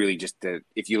I really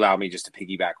if you allow me just to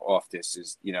piggyback off this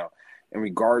is, in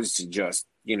regards to just,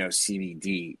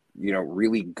 CBD,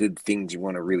 really good things you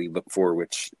want to really look for,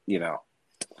 which,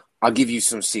 I'll give you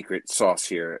some secret sauce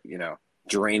here,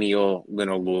 geraniol,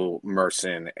 linalool,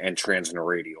 myrcin, and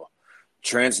transnaradiol.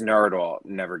 Transnardol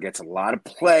never gets a lot of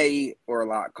play or a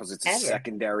lot because it's a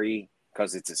secondary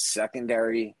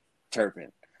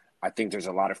terpene. I think there's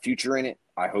a lot of future in it.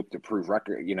 I hope to prove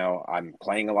record. You know, I'm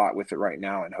playing a lot with it right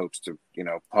now in hopes to, you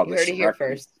know, publish. You heard it here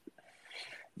first.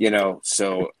 You know,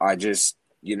 so I just,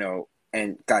 you know,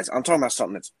 and guys, I'm talking about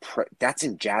something that's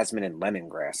in jasmine and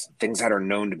lemongrass, things that are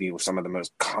known to be some of the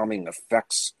most calming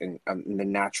effects in the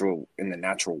natural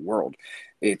world.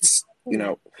 It's, you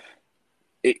know,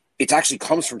 it actually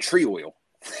comes from tree oil.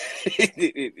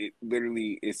 it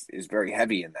literally is very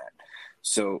heavy in that.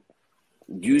 So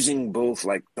using both,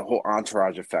 like the whole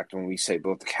entourage effect, when we say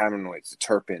both the cannabinoids, the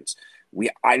terpenes,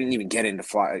 I didn't even get into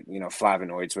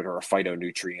flavonoids, which are a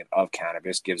phytonutrient of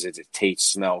cannabis, gives it a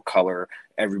taste, smell, color.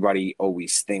 Everybody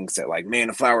always thinks that, like, man,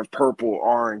 the flower's purple,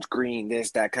 orange, green,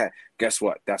 this, that, kind. Guess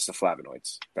what? That's the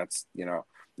flavonoids. That's, you know,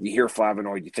 you hear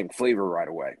flavonoid, you think flavor right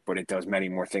away, but it does many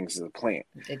more things to the plant.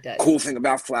 It does. Cool thing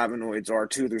about flavonoids are,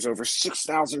 too, there's over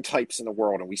 6,000 types in the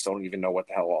world, and we still don't even know what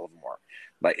the hell all of them are.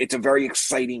 Like, it's a very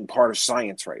exciting part of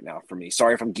science right now for me.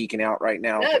 Sorry if I'm geeking out right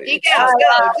now. No, but geek out.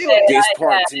 No, do it. This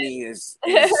part to me is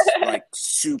like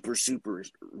super, super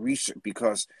research,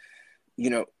 because, you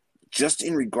know, just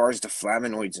in regards to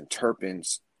flavonoids and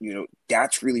terpenes, you know,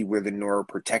 that's really where the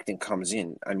neuroprotectant comes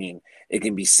in. I mean, it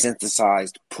can be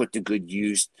synthesized, put to good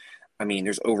use. I mean,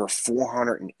 there's over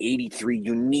 483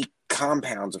 unique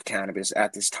compounds of cannabis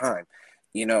at this time.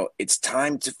 You know, it's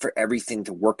time for everything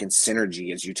to work in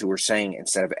synergy, as you two were saying,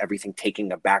 instead of everything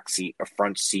taking a back seat, a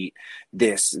front seat,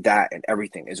 this, that, and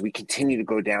everything. As we continue to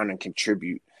go down and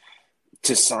contribute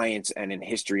to science and in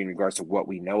history in regards to what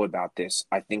we know about this,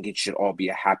 I think it should all be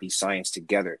a happy science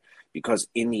together. Because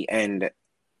in the end,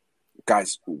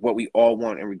 guys, what we all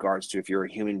want in regards to, if you're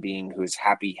a human being who is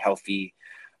happy, healthy,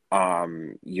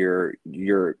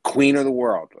 you're queen of the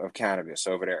world of cannabis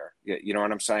over there. You know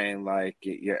what I'm saying? Like,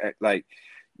 you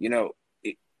know,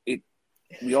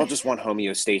 we all just want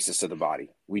homeostasis of the body.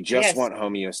 We just want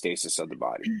homeostasis of the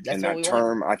body. That's and that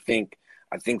term, I think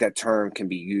that term can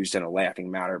be used in a laughing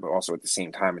matter, but also at the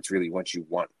same time, it's really what you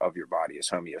want of your body is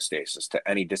homeostasis to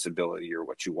any disability or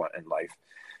what you want in life.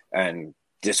 And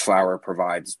this flower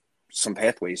provides some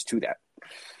pathways to that.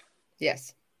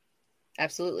 Yes,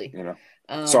 absolutely. You know,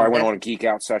 so I went on a geek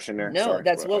out session there. No, Sorry,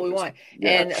 that's what we want.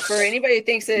 Yeah. And for anybody who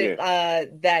thinks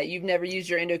that that you've never used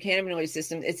your endocannabinoid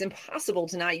system, it's impossible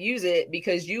to not use it,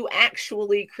 because you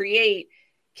actually create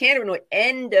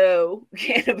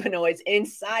endocannabinoids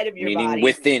inside of your body.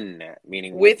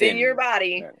 Meaning within your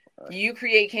body. You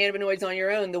create cannabinoids on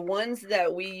your own. The ones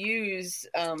that we use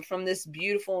from this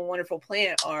beautiful and wonderful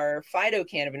plant are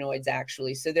phytocannabinoids,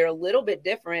 actually. So they're a little bit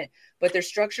different, but their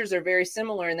structures are very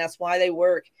similar, and that's why they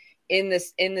work in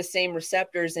the same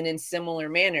receptors and in similar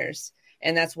manners.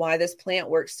 And that's why this plant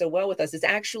works so well with us. It's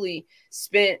actually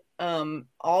spent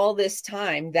all this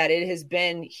time that it has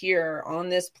been here on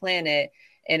this planet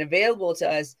and available to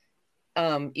us,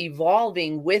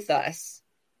 evolving with us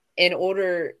in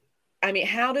order. I mean,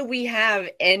 how do we have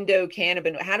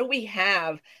endocannabinoid? How do we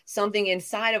have something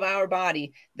inside of our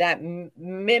body that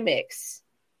mimics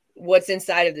what's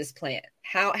inside of this plant?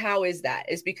 How is that?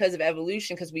 It's because of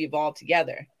evolution, because we evolved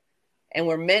together, and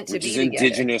we're meant to be together. Which is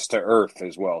indigenous to Earth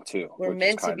as well, too. We're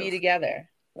meant to be together.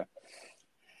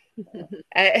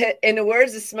 In the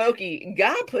words of Smokey,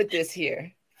 God put this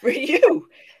here for you.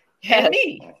 And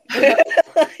me.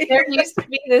 There used to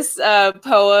be this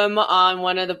poem on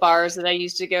one of the bars that I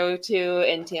used to go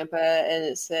to in Tampa, and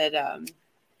it said,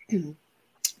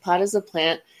 pot is a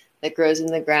plant that grows in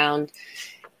the ground.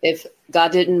 If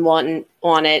God didn't want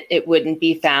it, it wouldn't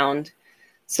be found.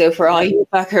 So for all you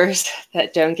fuckers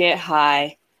that don't get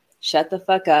high, shut the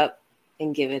fuck up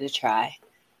and give it a try.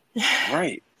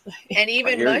 Right. And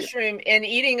even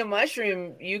eating a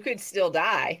mushroom, you could still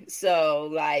die. So,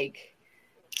 like...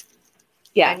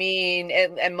 Yeah, I mean,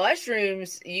 and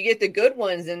mushrooms, you get the good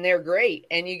ones and they're great,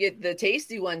 and you get the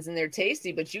tasty ones and they're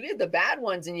tasty, but you get the bad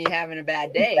ones and you're having a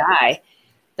bad day. Die.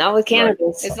 Not with cannabis.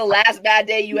 Right. It's the last bad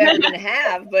day you ever gonna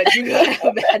have, but you're gonna have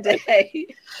a bad day.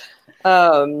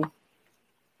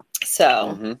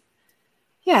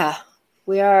 Yeah,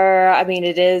 we are. I mean,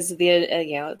 it is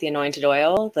the the anointed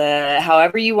oil.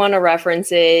 However you want to reference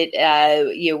it.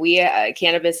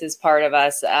 Cannabis is part of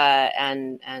us,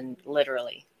 and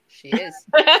literally. She is.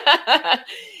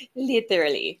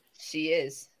 Literally. She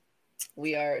is.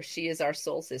 She is our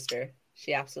soul sister.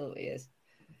 She absolutely is.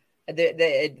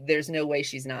 There's no way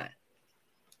she's not.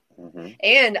 Mm-hmm.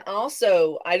 And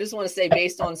also, I just want to say,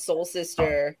 based on Soul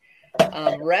Sister,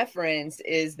 reference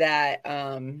is that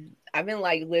I've been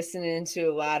like listening to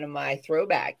a lot of my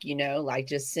throwback, like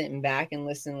just sitting back and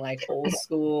listening like old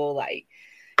school, like,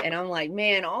 and I'm like,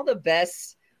 man, all the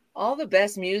best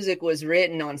music was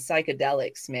written on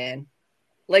psychedelics, man.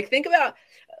 Like, think about,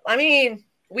 I mean,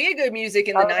 we had good music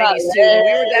in the 90s too.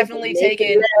 We were definitely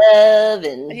taking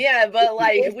but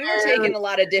like we were taking a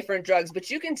lot of different drugs, but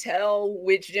you can tell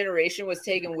which generation was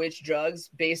taking which drugs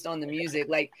based on the music.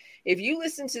 Like, if you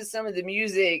listen to some of the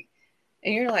music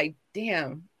and you're like,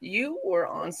 damn, you were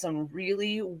on some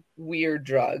really weird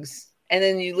drugs. And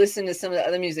then you listen to some of the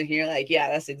other music and you're like, yeah,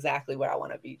 that's exactly what I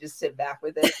want to be. Just sit back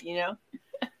with it,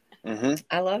 Mm-hmm.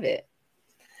 I love it.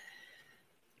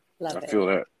 I feel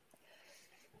that.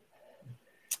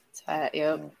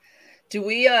 Yep. Do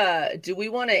we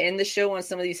want to end the show on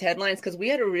some of these headlines? Because we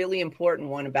had a really important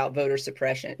one about voter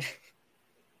suppression.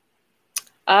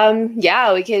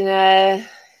 Yeah, we can.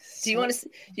 Do you want to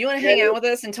hang out with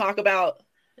us and talk about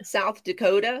South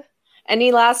Dakota?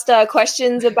 Any last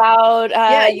questions about?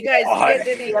 You guys have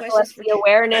any questions for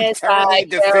awareness?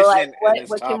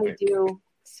 What can we do?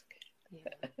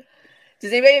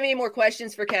 Does anybody have any more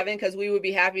questions for Kevin? Because we would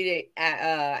be happy to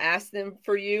ask them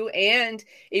for you. And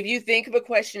if you think of a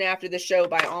question after the show,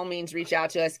 by all means, reach out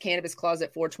to us,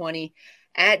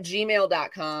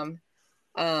 cannabiscloset420@gmail.com.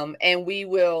 And we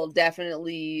will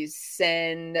definitely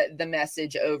send the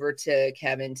message over to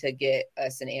Kevin to get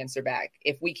us an answer back,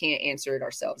 if we can't answer it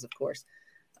ourselves, of course.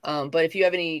 But if you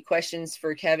have any questions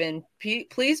for Kevin,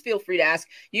 please feel free to ask.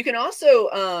 You can also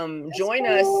join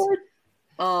us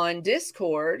on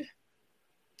Discord.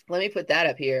 Let me put that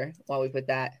up here while we put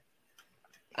that.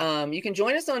 You can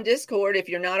join us on Discord if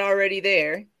you're not already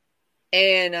there.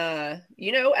 And,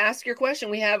 ask your question.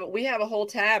 We have a whole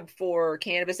tab for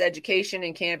cannabis education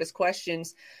and cannabis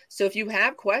questions. So if you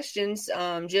have questions,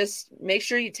 just make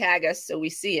sure you tag us so we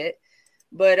see it.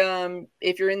 But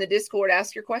if you're in the Discord,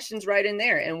 ask your questions right in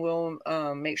there, and we'll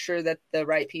make sure that the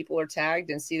right people are tagged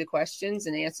and see the questions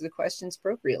and answer the questions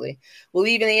appropriately. We'll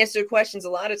even answer questions a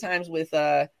lot of times with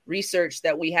research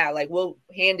that we have. Like, we'll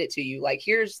hand it to you. Like,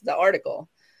 here's the article.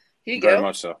 Here you go. Very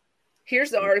much so.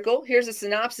 Here's the article. Here's a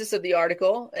synopsis of the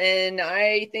article. And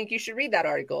I think you should read that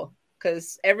article,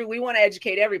 because we want to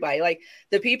educate everybody. Like,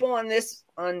 the people on this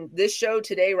show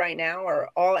today right now are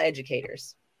all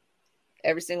educators.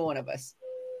 Every single one of us.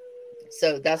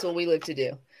 So that's what we live to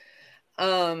do.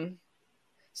 Join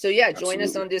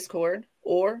us on Discord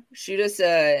or shoot us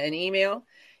an email.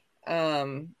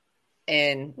 And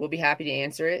we'll be happy to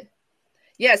answer it.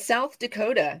 Yeah. South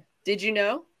Dakota. Did you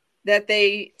know that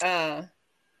they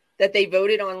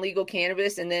voted on legal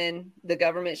cannabis and then the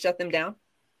government shut them down?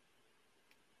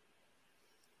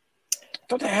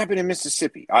 I thought that happened in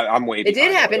Mississippi. I'm waiting. It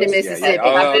did happen in Mississippi.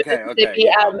 Okay.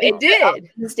 It did.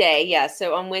 Wednesday, yeah.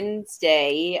 So on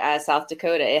Wednesday, South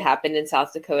Dakota, it happened in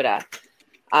South Dakota.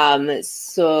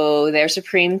 So their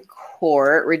Supreme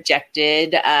Court rejects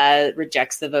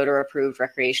the voter-approved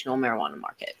recreational marijuana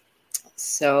market.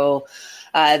 So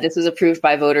this was approved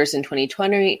by voters in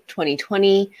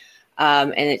 2020.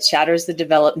 And it shatters the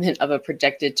development of a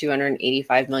projected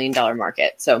 $285 million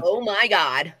market. So, oh my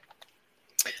God.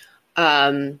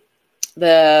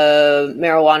 The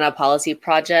Marijuana Policy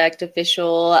Project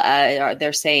official,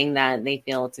 they're saying that they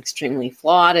feel it's extremely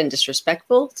flawed and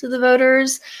disrespectful to the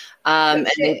voters. And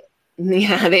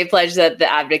they pledged that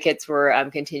the advocates were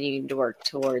continuing to work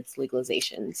towards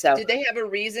legalization. So did they state a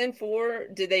reason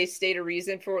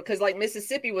for it? Because like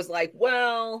Mississippi was like,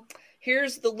 well,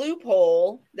 here's the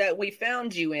loophole that we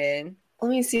found you in. Let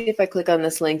me see if I click on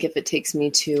this link, if it takes me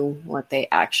to what they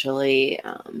actually,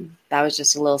 that was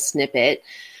just a little snippet.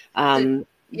 Germany,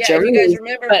 you guys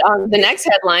remember. But on the next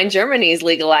headline, Germany is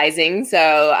legalizing.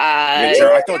 So I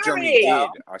thought Germany did.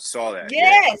 I saw that.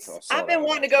 Yes. Yeah, I've been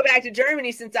wanting to go back to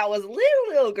Germany since I was a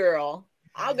little girl.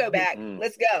 I'll go back.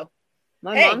 Let's go.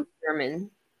 My mom's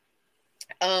German.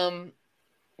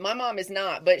 My mom is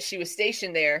not, but she was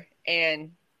stationed there,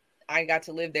 and I got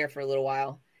to live there for a little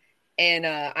while. And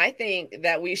I think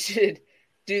that we should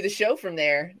do the show from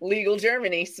there. Legal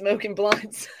Germany, smoking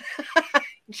blunts.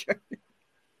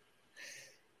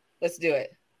 Let's do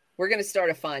it. We're going to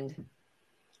start a fund.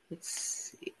 Let's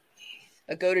see.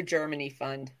 A Go to Germany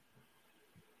fund.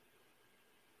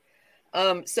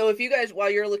 So if you guys,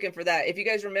 while you're looking for that, if you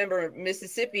guys remember,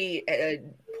 Mississippi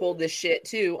pulled this shit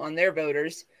too on their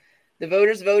voters. The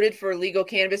voters voted for legal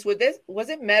cannabis. Was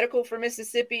it medical for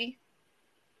Mississippi?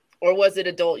 Or was it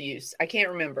adult use? I can't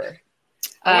remember.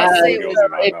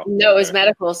 It was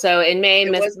medical. So in May,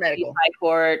 Mississippi High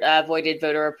Court voided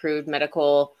voter-approved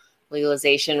medical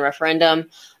legalization referendum.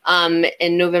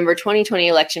 In November 2020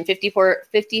 election,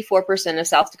 54% of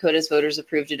South Dakota's voters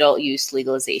approved adult use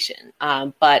legalization.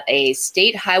 But a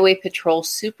state highway patrol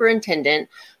superintendent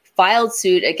filed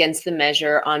suit against the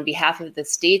measure on behalf of the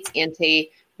state's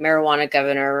anti-marijuana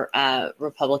governor,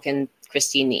 Republican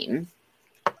Christine Neame.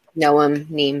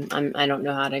 Neame. I don't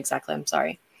know how to exactly. I'm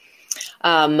sorry.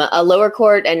 A lower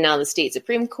court and now the state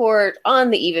Supreme Court, on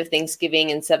the eve of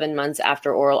Thanksgiving and 7 months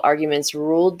after oral arguments,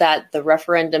 ruled that the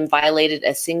referendum violated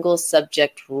a single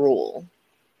subject rule.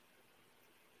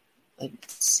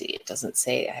 Let's see. It doesn't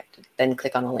say. I have to then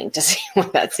click on a link to see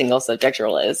what that single subject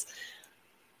rule is.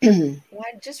 Why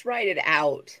just write it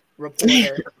out,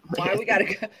 reporter? Why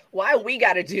we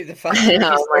gotta do the fucking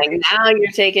like now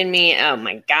you're taking me, oh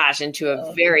my gosh, into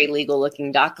a very legal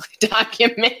looking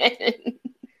document.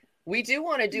 We do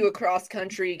want to do a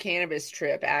cross-country cannabis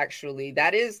trip, actually.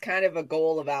 That is kind of a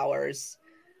goal of ours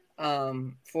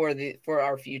for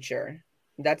our future.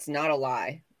 That's not a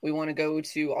lie. We want to go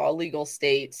to all legal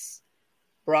states,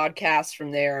 broadcast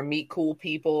from there, meet cool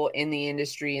people in the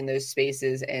industry in those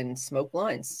spaces, and smoke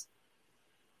blunts.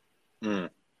 So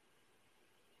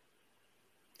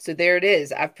there it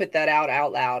is. I've put that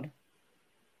out loud.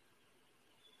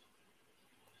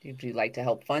 If you'd like to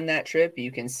help fund that trip,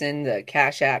 you can send the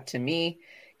Cash App to me,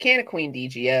 Canna Queen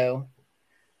DGO.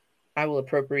 I will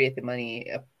appropriate the money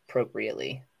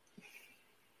appropriately.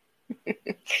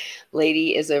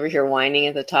 Lady is over here whining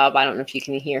at the top. I don't know if you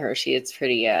can hear her. She is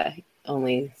pretty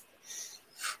only.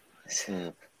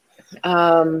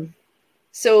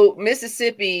 So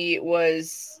Mississippi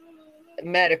was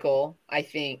medical, I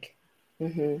think.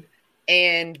 Mm-hmm.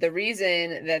 And the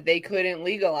reason that they couldn't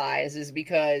legalize is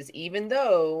because even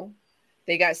though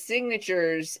they got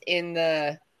signatures in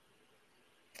the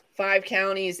 5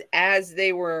 counties as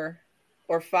they were,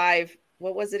 or 5,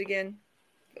 what was it again?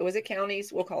 Was it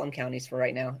counties? We'll call them counties for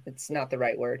right now. It's not the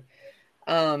right word.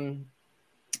 Aren't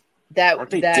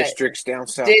they districts down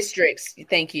south? Districts.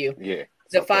 Thank you. Yeah.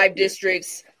 The 5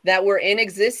 districts that were in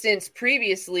existence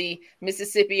previously.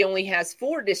 Mississippi only has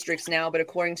 4 districts now, but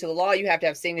according to the law, you have to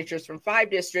have signatures from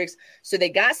 5 districts. So they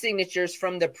got signatures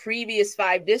from the previous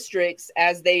 5 districts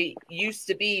as they used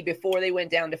to be before they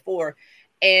went down to 4.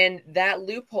 And that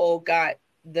loophole got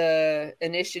the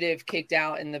initiative kicked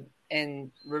out and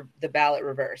the ballot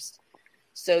reversed.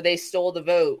 So they stole the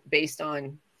vote based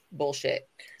on bullshit.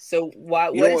 So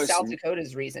what is South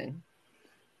Dakota's reason?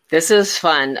 This is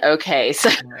fun. Okay. So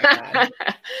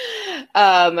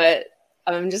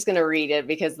I'm just going to read it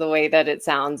because the way that it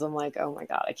sounds, I'm like, oh my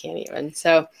God, I can't even.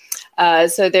 So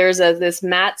there's this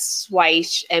Matt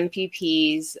Sweich,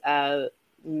 MPP's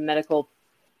medical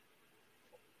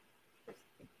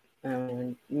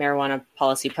marijuana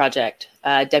policy project,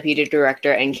 deputy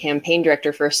director and campaign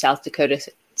director for South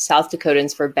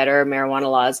Dakotans for Better Marijuana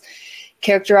Laws,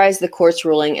 characterized the court's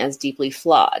ruling as deeply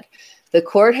flawed. The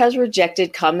court has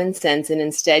rejected common sense and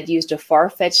instead used a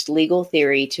far-fetched legal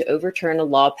theory to overturn a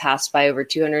law passed by over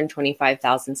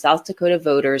 225,000 South Dakota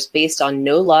voters based on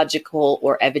no logical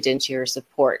or evidentiary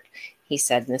support, he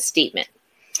said in a statement.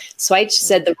 Sweich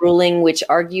said the ruling, which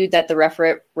argued that the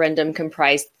referendum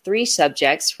comprised 3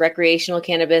 subjects, recreational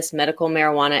cannabis, medical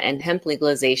marijuana, and hemp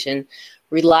legalization,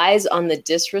 relies on the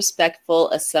disrespectful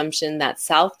assumption that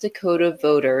South Dakota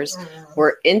voters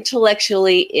were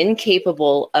intellectually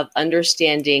incapable of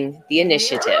understanding the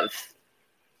initiative.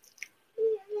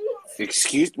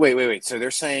 Wait. So they're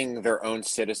saying their own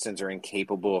citizens are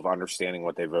incapable of understanding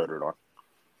what they voted on.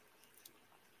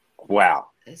 Wow.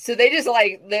 So they're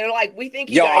like, we think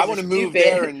you guys I want to move stupid.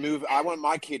 there and move. I want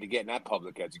my kid to get in that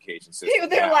public education system.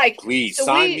 They're like, please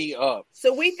sign me up.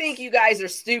 So we think you guys are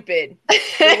stupid.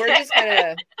 So we're just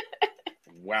gonna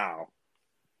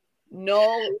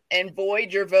null and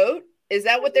void your vote. Is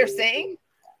that what they're saying?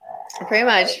 Pretty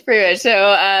much.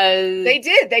 So they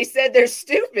did. They said they're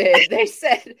stupid.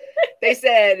 They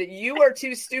said you are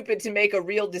too stupid to make a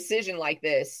real decision like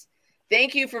this.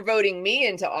 Thank you for voting me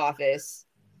into office.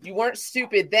 You weren't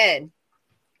stupid then,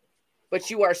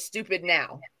 but you are stupid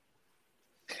now.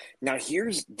 Now, this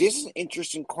is an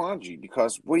interesting quandary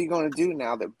because what are you going to do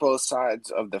now that both sides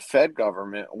of the Fed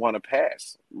government want to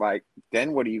pass? Like,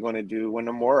 then what are you going to do when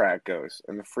the MORE Act goes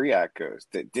and the FREE Act goes?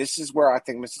 This is where I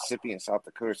think Mississippi and South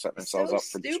Dakota are setting themselves up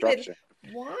for destruction.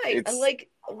 Why?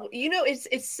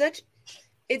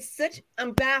 It's such.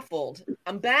 I'm baffled.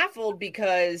 I'm baffled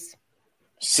because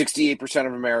 68%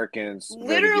 of Americans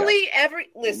literally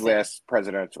last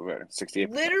presidential voting. 68%.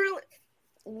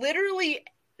 Literally,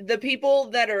 the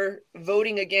people that are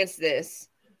voting against this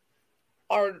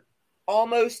are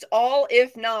almost all,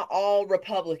 if not all,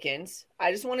 Republicans.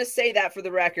 I just want to say that for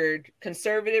the record,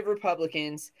 conservative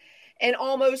Republicans. And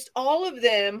almost all of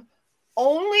them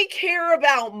only care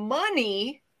about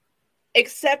money,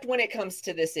 except when it comes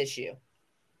to this issue.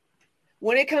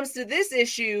 When it comes to this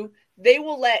issue, they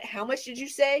will let, how much did you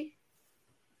say?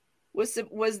 Was the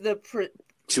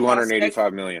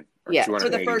 285 million. Yeah, for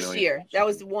the first year. That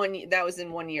was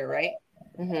in 1 year, right?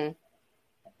 Mm-hmm.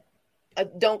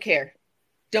 Don't care.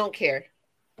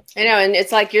 I know, and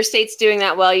it's like your state's doing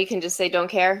that well. You can just say don't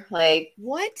care. Like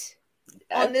what?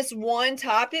 On this one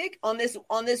topic, on this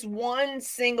one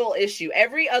single issue.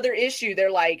 Every other issue,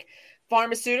 they're like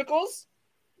pharmaceuticals.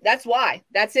 That's why.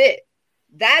 That's it.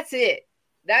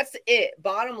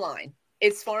 Bottom line,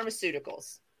 it's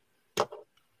pharmaceuticals.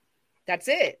 That's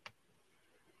it.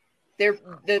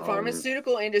 The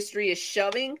pharmaceutical industry is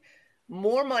shoving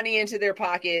more money into their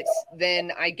pockets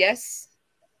than, I guess,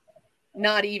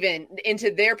 not even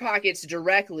into their pockets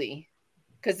directly,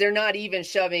 because they're not even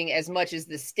shoving as much as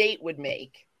the state would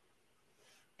make.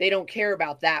 They don't care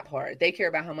about that part. They care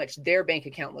about how much their bank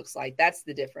account looks like. That's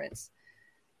the difference.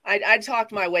 I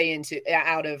talked my way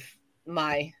out of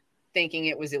my thinking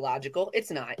it was illogical.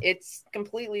 It's not. It's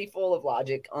completely full of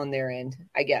logic on their end,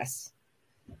 I guess.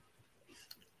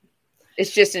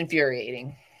 It's just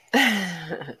infuriating.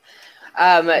 So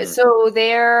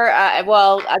they're,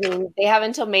 they have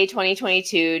until May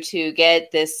 2022 to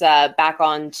get this back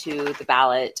onto the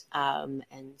ballot. And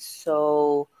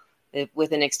so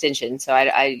with an extension. So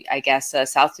I guess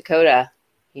South Dakota,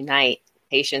 unite.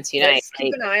 Patients unite. Let's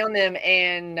keep an eye on them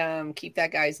and keep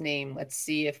that guy's name. Let's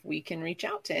see if we can reach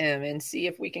out to him and see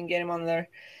if we can get him on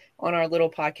our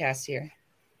little podcast here.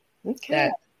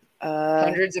 Okay. That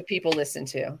hundreds of people listen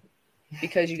to,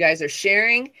 because you guys are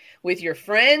sharing with your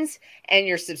friends and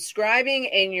you're subscribing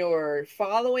and you're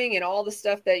following and all the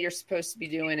stuff that you're supposed to be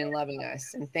doing and loving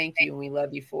us. And thank you. And we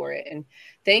love you for it. And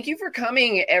thank you for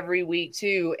coming every week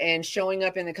too and showing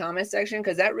up in the comment section,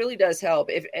 because that really does help.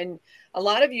 And a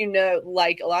lot of you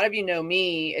know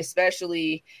me,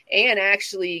 especially, and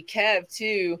actually Kev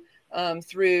too,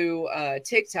 through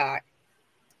TikTok.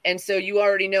 And so you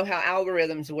already know how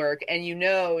algorithms work, and you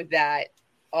know that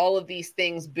all of these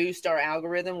things boost our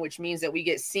algorithm, which means that we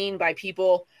get seen by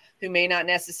people who may not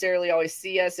necessarily always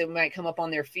see us. It might come up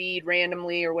on their feed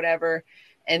randomly or whatever.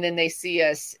 And then they see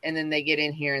us and then they get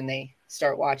in here and they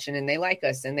start watching and they like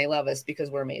us and they love us because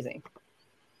we're amazing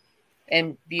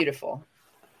and beautiful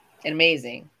and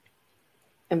amazing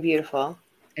and beautiful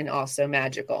and also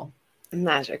magical.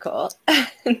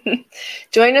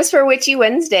 Join us for Witchy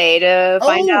Wednesday to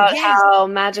find out how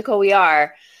magical we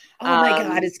are. Oh my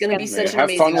God, it's going to be such an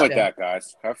amazing show. Have fun with that,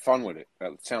 guys. Have fun with it.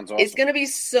 That sounds awesome. It's going to be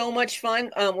so much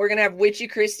fun. We're going to have Witchy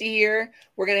Christie here.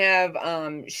 We're going to have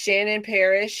Shannon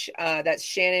Parrish. That's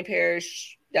Shannon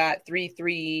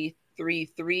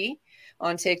Parrish.3333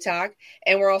 on TikTok.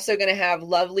 And we're also going to have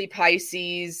Lovely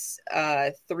Pisces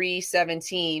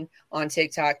 317 on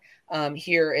TikTok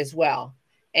here as well.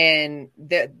 And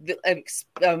the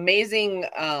amazing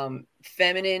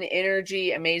feminine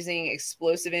energy, amazing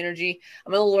explosive energy.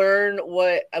 I'm going to learn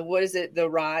what is it? The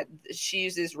rod she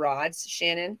uses rods,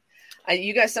 Shannon.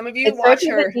 You guys, some of you watch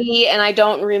her. D, and I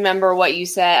don't remember what you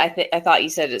said. I thought you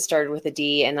said it started with a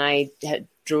D, and I had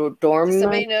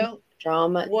somebody know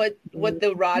drama what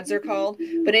the rods are called.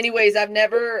 But anyways, I've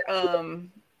never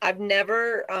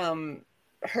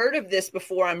heard of this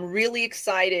before. I'm really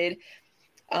excited.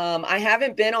 I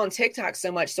haven't been on TikTok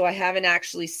so much, so I haven't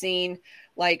actually seen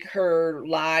like her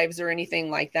lives or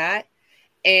anything like that.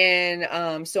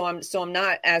 And so I'm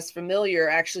not as familiar.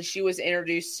 Actually, she was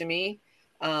introduced to me.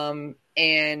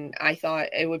 And I thought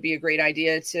it would be a great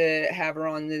idea to have her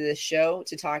on the show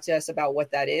to talk to us about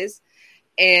what that is.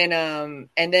 And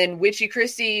then Witchy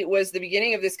Christie was the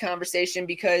beginning of this conversation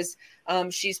because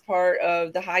she's part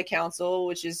of the High Council,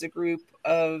 which is a group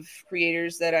of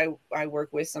creators that I work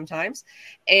with sometimes.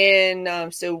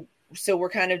 And so we're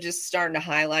kind of just starting to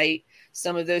highlight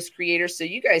some of those creators so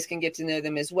you guys can get to know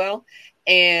them as well.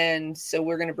 And so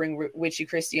we're going to bring Witchy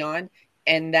Christie on,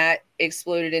 and that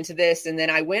exploded into this. And then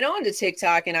I went on to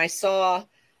TikTok and I saw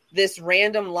this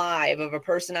random live of a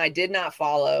person I did not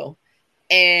follow.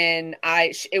 And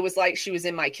it was like she was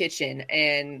in my kitchen,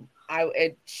 and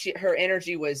her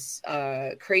energy was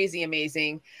crazy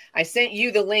amazing. I sent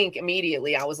you the link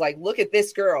immediately. I was like, look at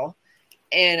this girl.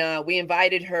 And we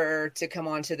invited her to come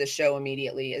on to the show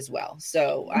immediately as well.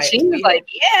 So she was like,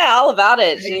 yeah, all about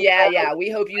it. Yeah. We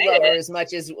hope you love her as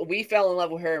much as we fell in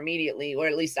love with her immediately, or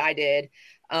at least I did.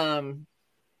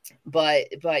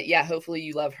 But yeah, hopefully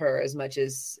you love her as much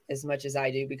as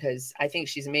I do, because I think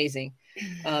she's amazing.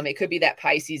 It could be that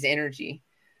Pisces energy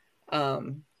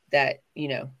that,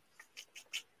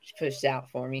 she pushed out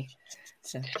for me.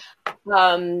 So.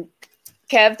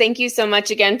 Kev, thank you so much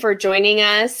again for joining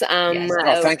us. Yes.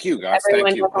 No, thank you, guys.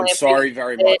 Thank you. I'm sorry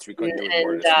very much we couldn't do it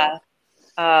more this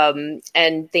month.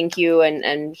 And thank you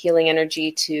and healing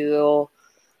energy to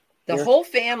the whole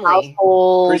family.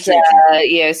 Appreciate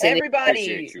you.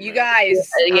 Everybody, you guys,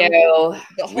 the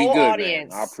whole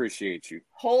audience. Man. I appreciate you.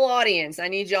 Whole audience. I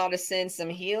need y'all to send some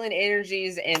healing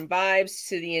energies and vibes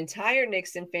to the entire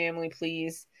Nixon family,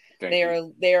 please. They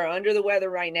are under the weather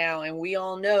right now, and we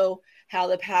all know how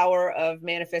the power of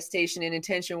manifestation and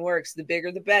intention works. The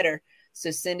bigger, the better. So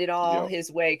send it all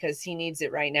his way because he needs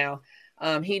it right now.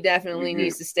 He definitely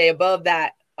needs to stay above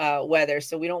that weather.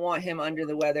 So we don't want him under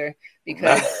the weather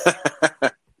because,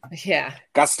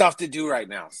 got stuff to do right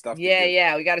now.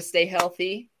 We got to stay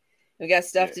healthy. We got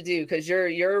stuff to do because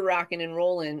you're rocking and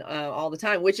rolling all the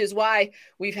time, which is why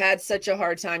we've had such a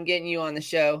hard time getting you on the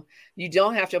show. You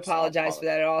don't have to apologize for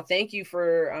that at all. Thank you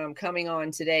for coming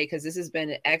on today because this has been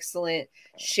an excellent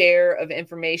share of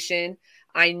information.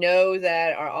 I know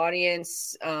that our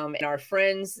audience and our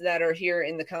friends that are here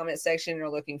in the comment section are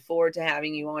looking forward to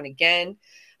having you on again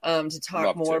to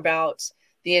talk more about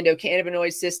the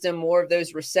endocannabinoid system, more of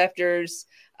those receptors,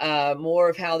 more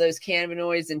of how those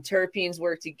cannabinoids and terpenes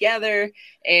work together.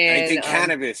 And anything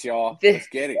cannabis, y'all. Let's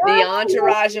get it. The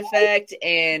entourage effect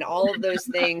and all of those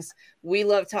things. We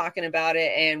love talking about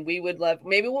it. And we would love,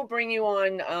 maybe we'll bring you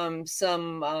on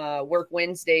some Work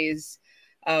Wednesdays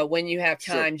when you have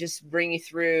time, just bring you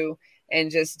through and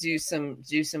just do some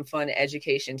fun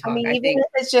education talk. I mean, even if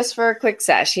it's just for a quick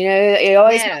sesh, you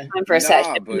always have time for a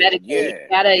session. Meditate. You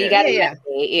gotta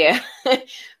meditate.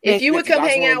 If you would come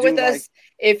hang out with us,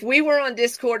 if we were on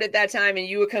Discord at that time and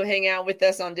you would come hang out with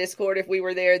us on Discord, if we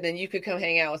were there, then you could come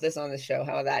hang out with us on the show.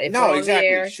 How about that? If we're on the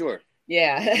air, sure.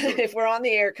 Yeah. If we're on the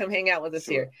air, come hang out with us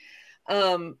here.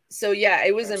 So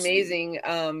it was amazing.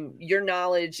 Your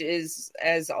knowledge is,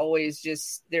 as always,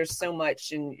 just there's so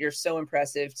much and you're so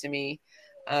impressive to me.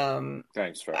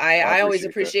 Thanks. I always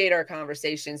appreciate our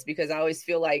conversations because I always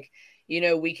feel like,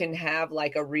 we can have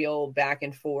like a real back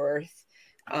and forth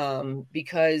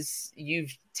because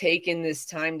you've taken this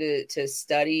time to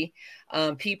study.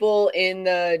 People in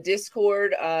the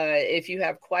Discord, if you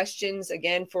have questions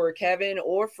again for Kevin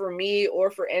or for me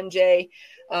or for MJ,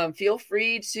 feel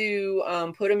free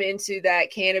to put them into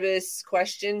that cannabis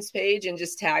questions page and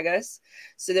just tag us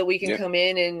so that we can come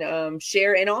in and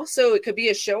share. And also it could be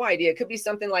a show idea. It could be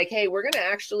something like, hey, we're going to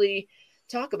actually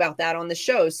talk about that on the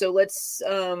show. So let's,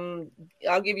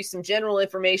 I'll give you some general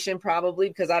information probably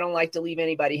because I don't like to leave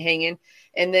anybody hanging.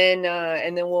 And then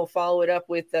we'll follow it up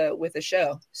with a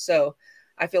show. So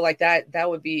I feel like that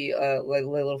would be a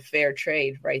little fair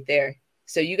trade right there.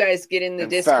 So you guys get in the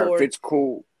Discord. It's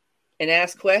cool. And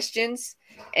ask questions,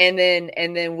 and then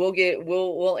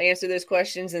we'll answer those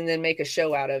questions and then make a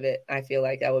show out of it. I feel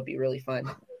like that would be really fun.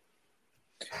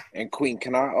 And Queen,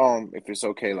 can I if it's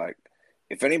okay, like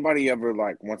if anybody ever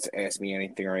like wants to ask me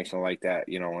anything or anything like that,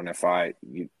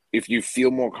 and if you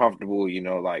feel more comfortable,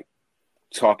 like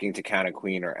talking to Canna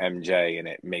Queen or MJ, and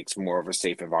it makes more of a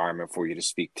safe environment for you to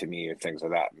speak to me or things of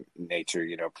that nature,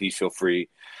 please feel free.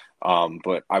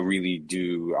 But I really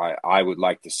do. I would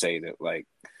like to say that like.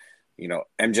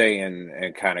 MJ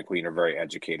and Canna Queen are very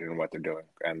educated in what they're doing,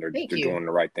 and they're doing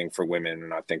the right thing for women.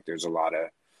 And I think there's a lot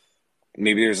of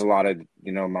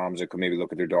moms that could maybe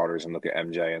look at their daughters and look at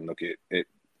MJ and look at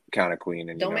Canna Queen,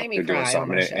 and don't make me they're doing cry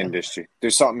something in the industry.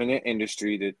 There's something in the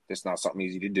industry that's not something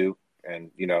easy to do, and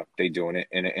they doing it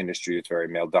in an industry that's very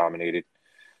male dominated.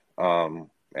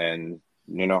 And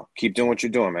keep doing what you're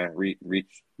doing, man.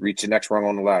 Reach the next rung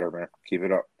on the ladder, man. Keep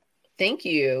it up. Thank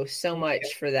you so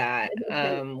much for that.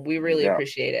 We really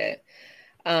appreciate it.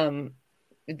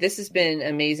 This has been an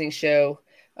amazing show.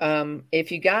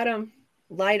 If you got them,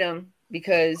 light them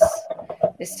because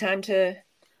it's time to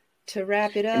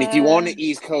wrap it up. And if you're on the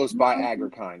East Coast, buy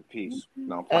Agrikind. Peace.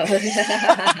 No, if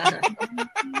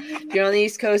you're on the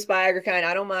East Coast, buy Agrikind.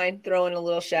 I don't mind throwing a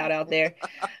little shout out there.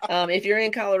 If you're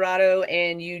in Colorado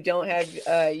and you don't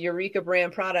have Eureka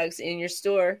brand products in your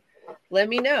store, let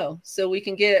me know so we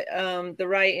can get the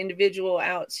right individual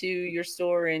out to your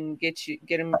store and get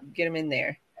them in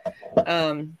there.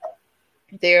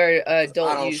 They're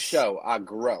adult use. I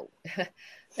grow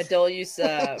adult use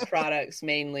products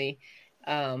mainly,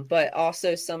 but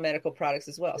also some medical products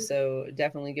as well. So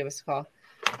definitely give us a call.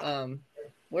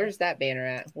 Where's that banner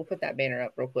at? We'll put that banner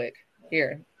up real quick.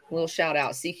 Here, a little shout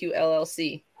out: CQ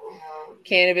LLC,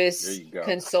 cannabis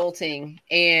consulting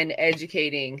and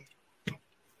educating.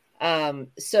 You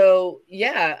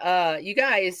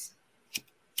guys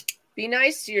be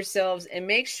nice to yourselves and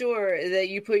make sure that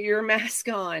you put your mask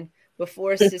on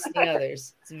before assisting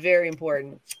others. It's very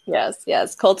important. Yes,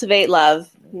 yes. Cultivate love.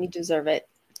 You deserve it.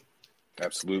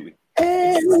 Absolutely.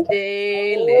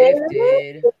 Stay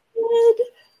lifted.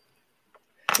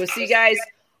 We'll see you guys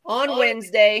on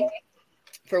Wednesday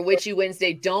for Witchy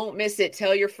Wednesday. Don't miss it.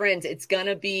 Tell your friends. It's going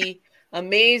to be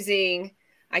amazing.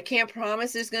 I can't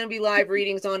promise there's going to be live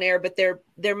readings on air, but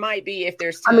there might be if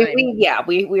there's time. I mean,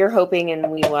 we're hoping and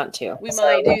we want to. We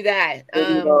might do that.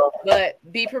 But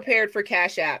be prepared for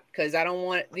Cash App, because I don't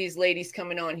want these ladies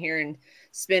coming on here and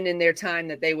spending their time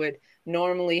that they would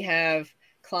normally have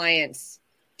clients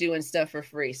doing stuff for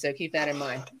free. So keep that in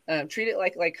mind. Treat it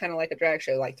like kind of like a drag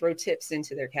show, like throw tips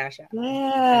into their Cash App.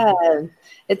 Yeah.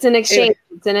 It's an exchange.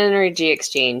 It's an energy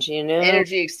exchange, you know?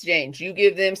 Energy exchange. You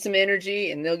give them some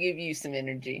energy and they'll give you some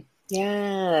energy.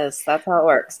 Yes, that's how it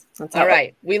works. All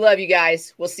right. We love you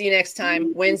guys. We'll see you next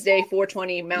time. Wednesday,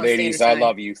 4:20 Mountain Ladies, Standard Time. I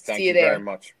love you. Thank you very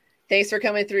much. Thanks for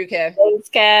coming through, Kev. Thanks,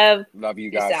 Kev. Love you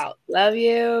guys. Peace out. Love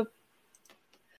you.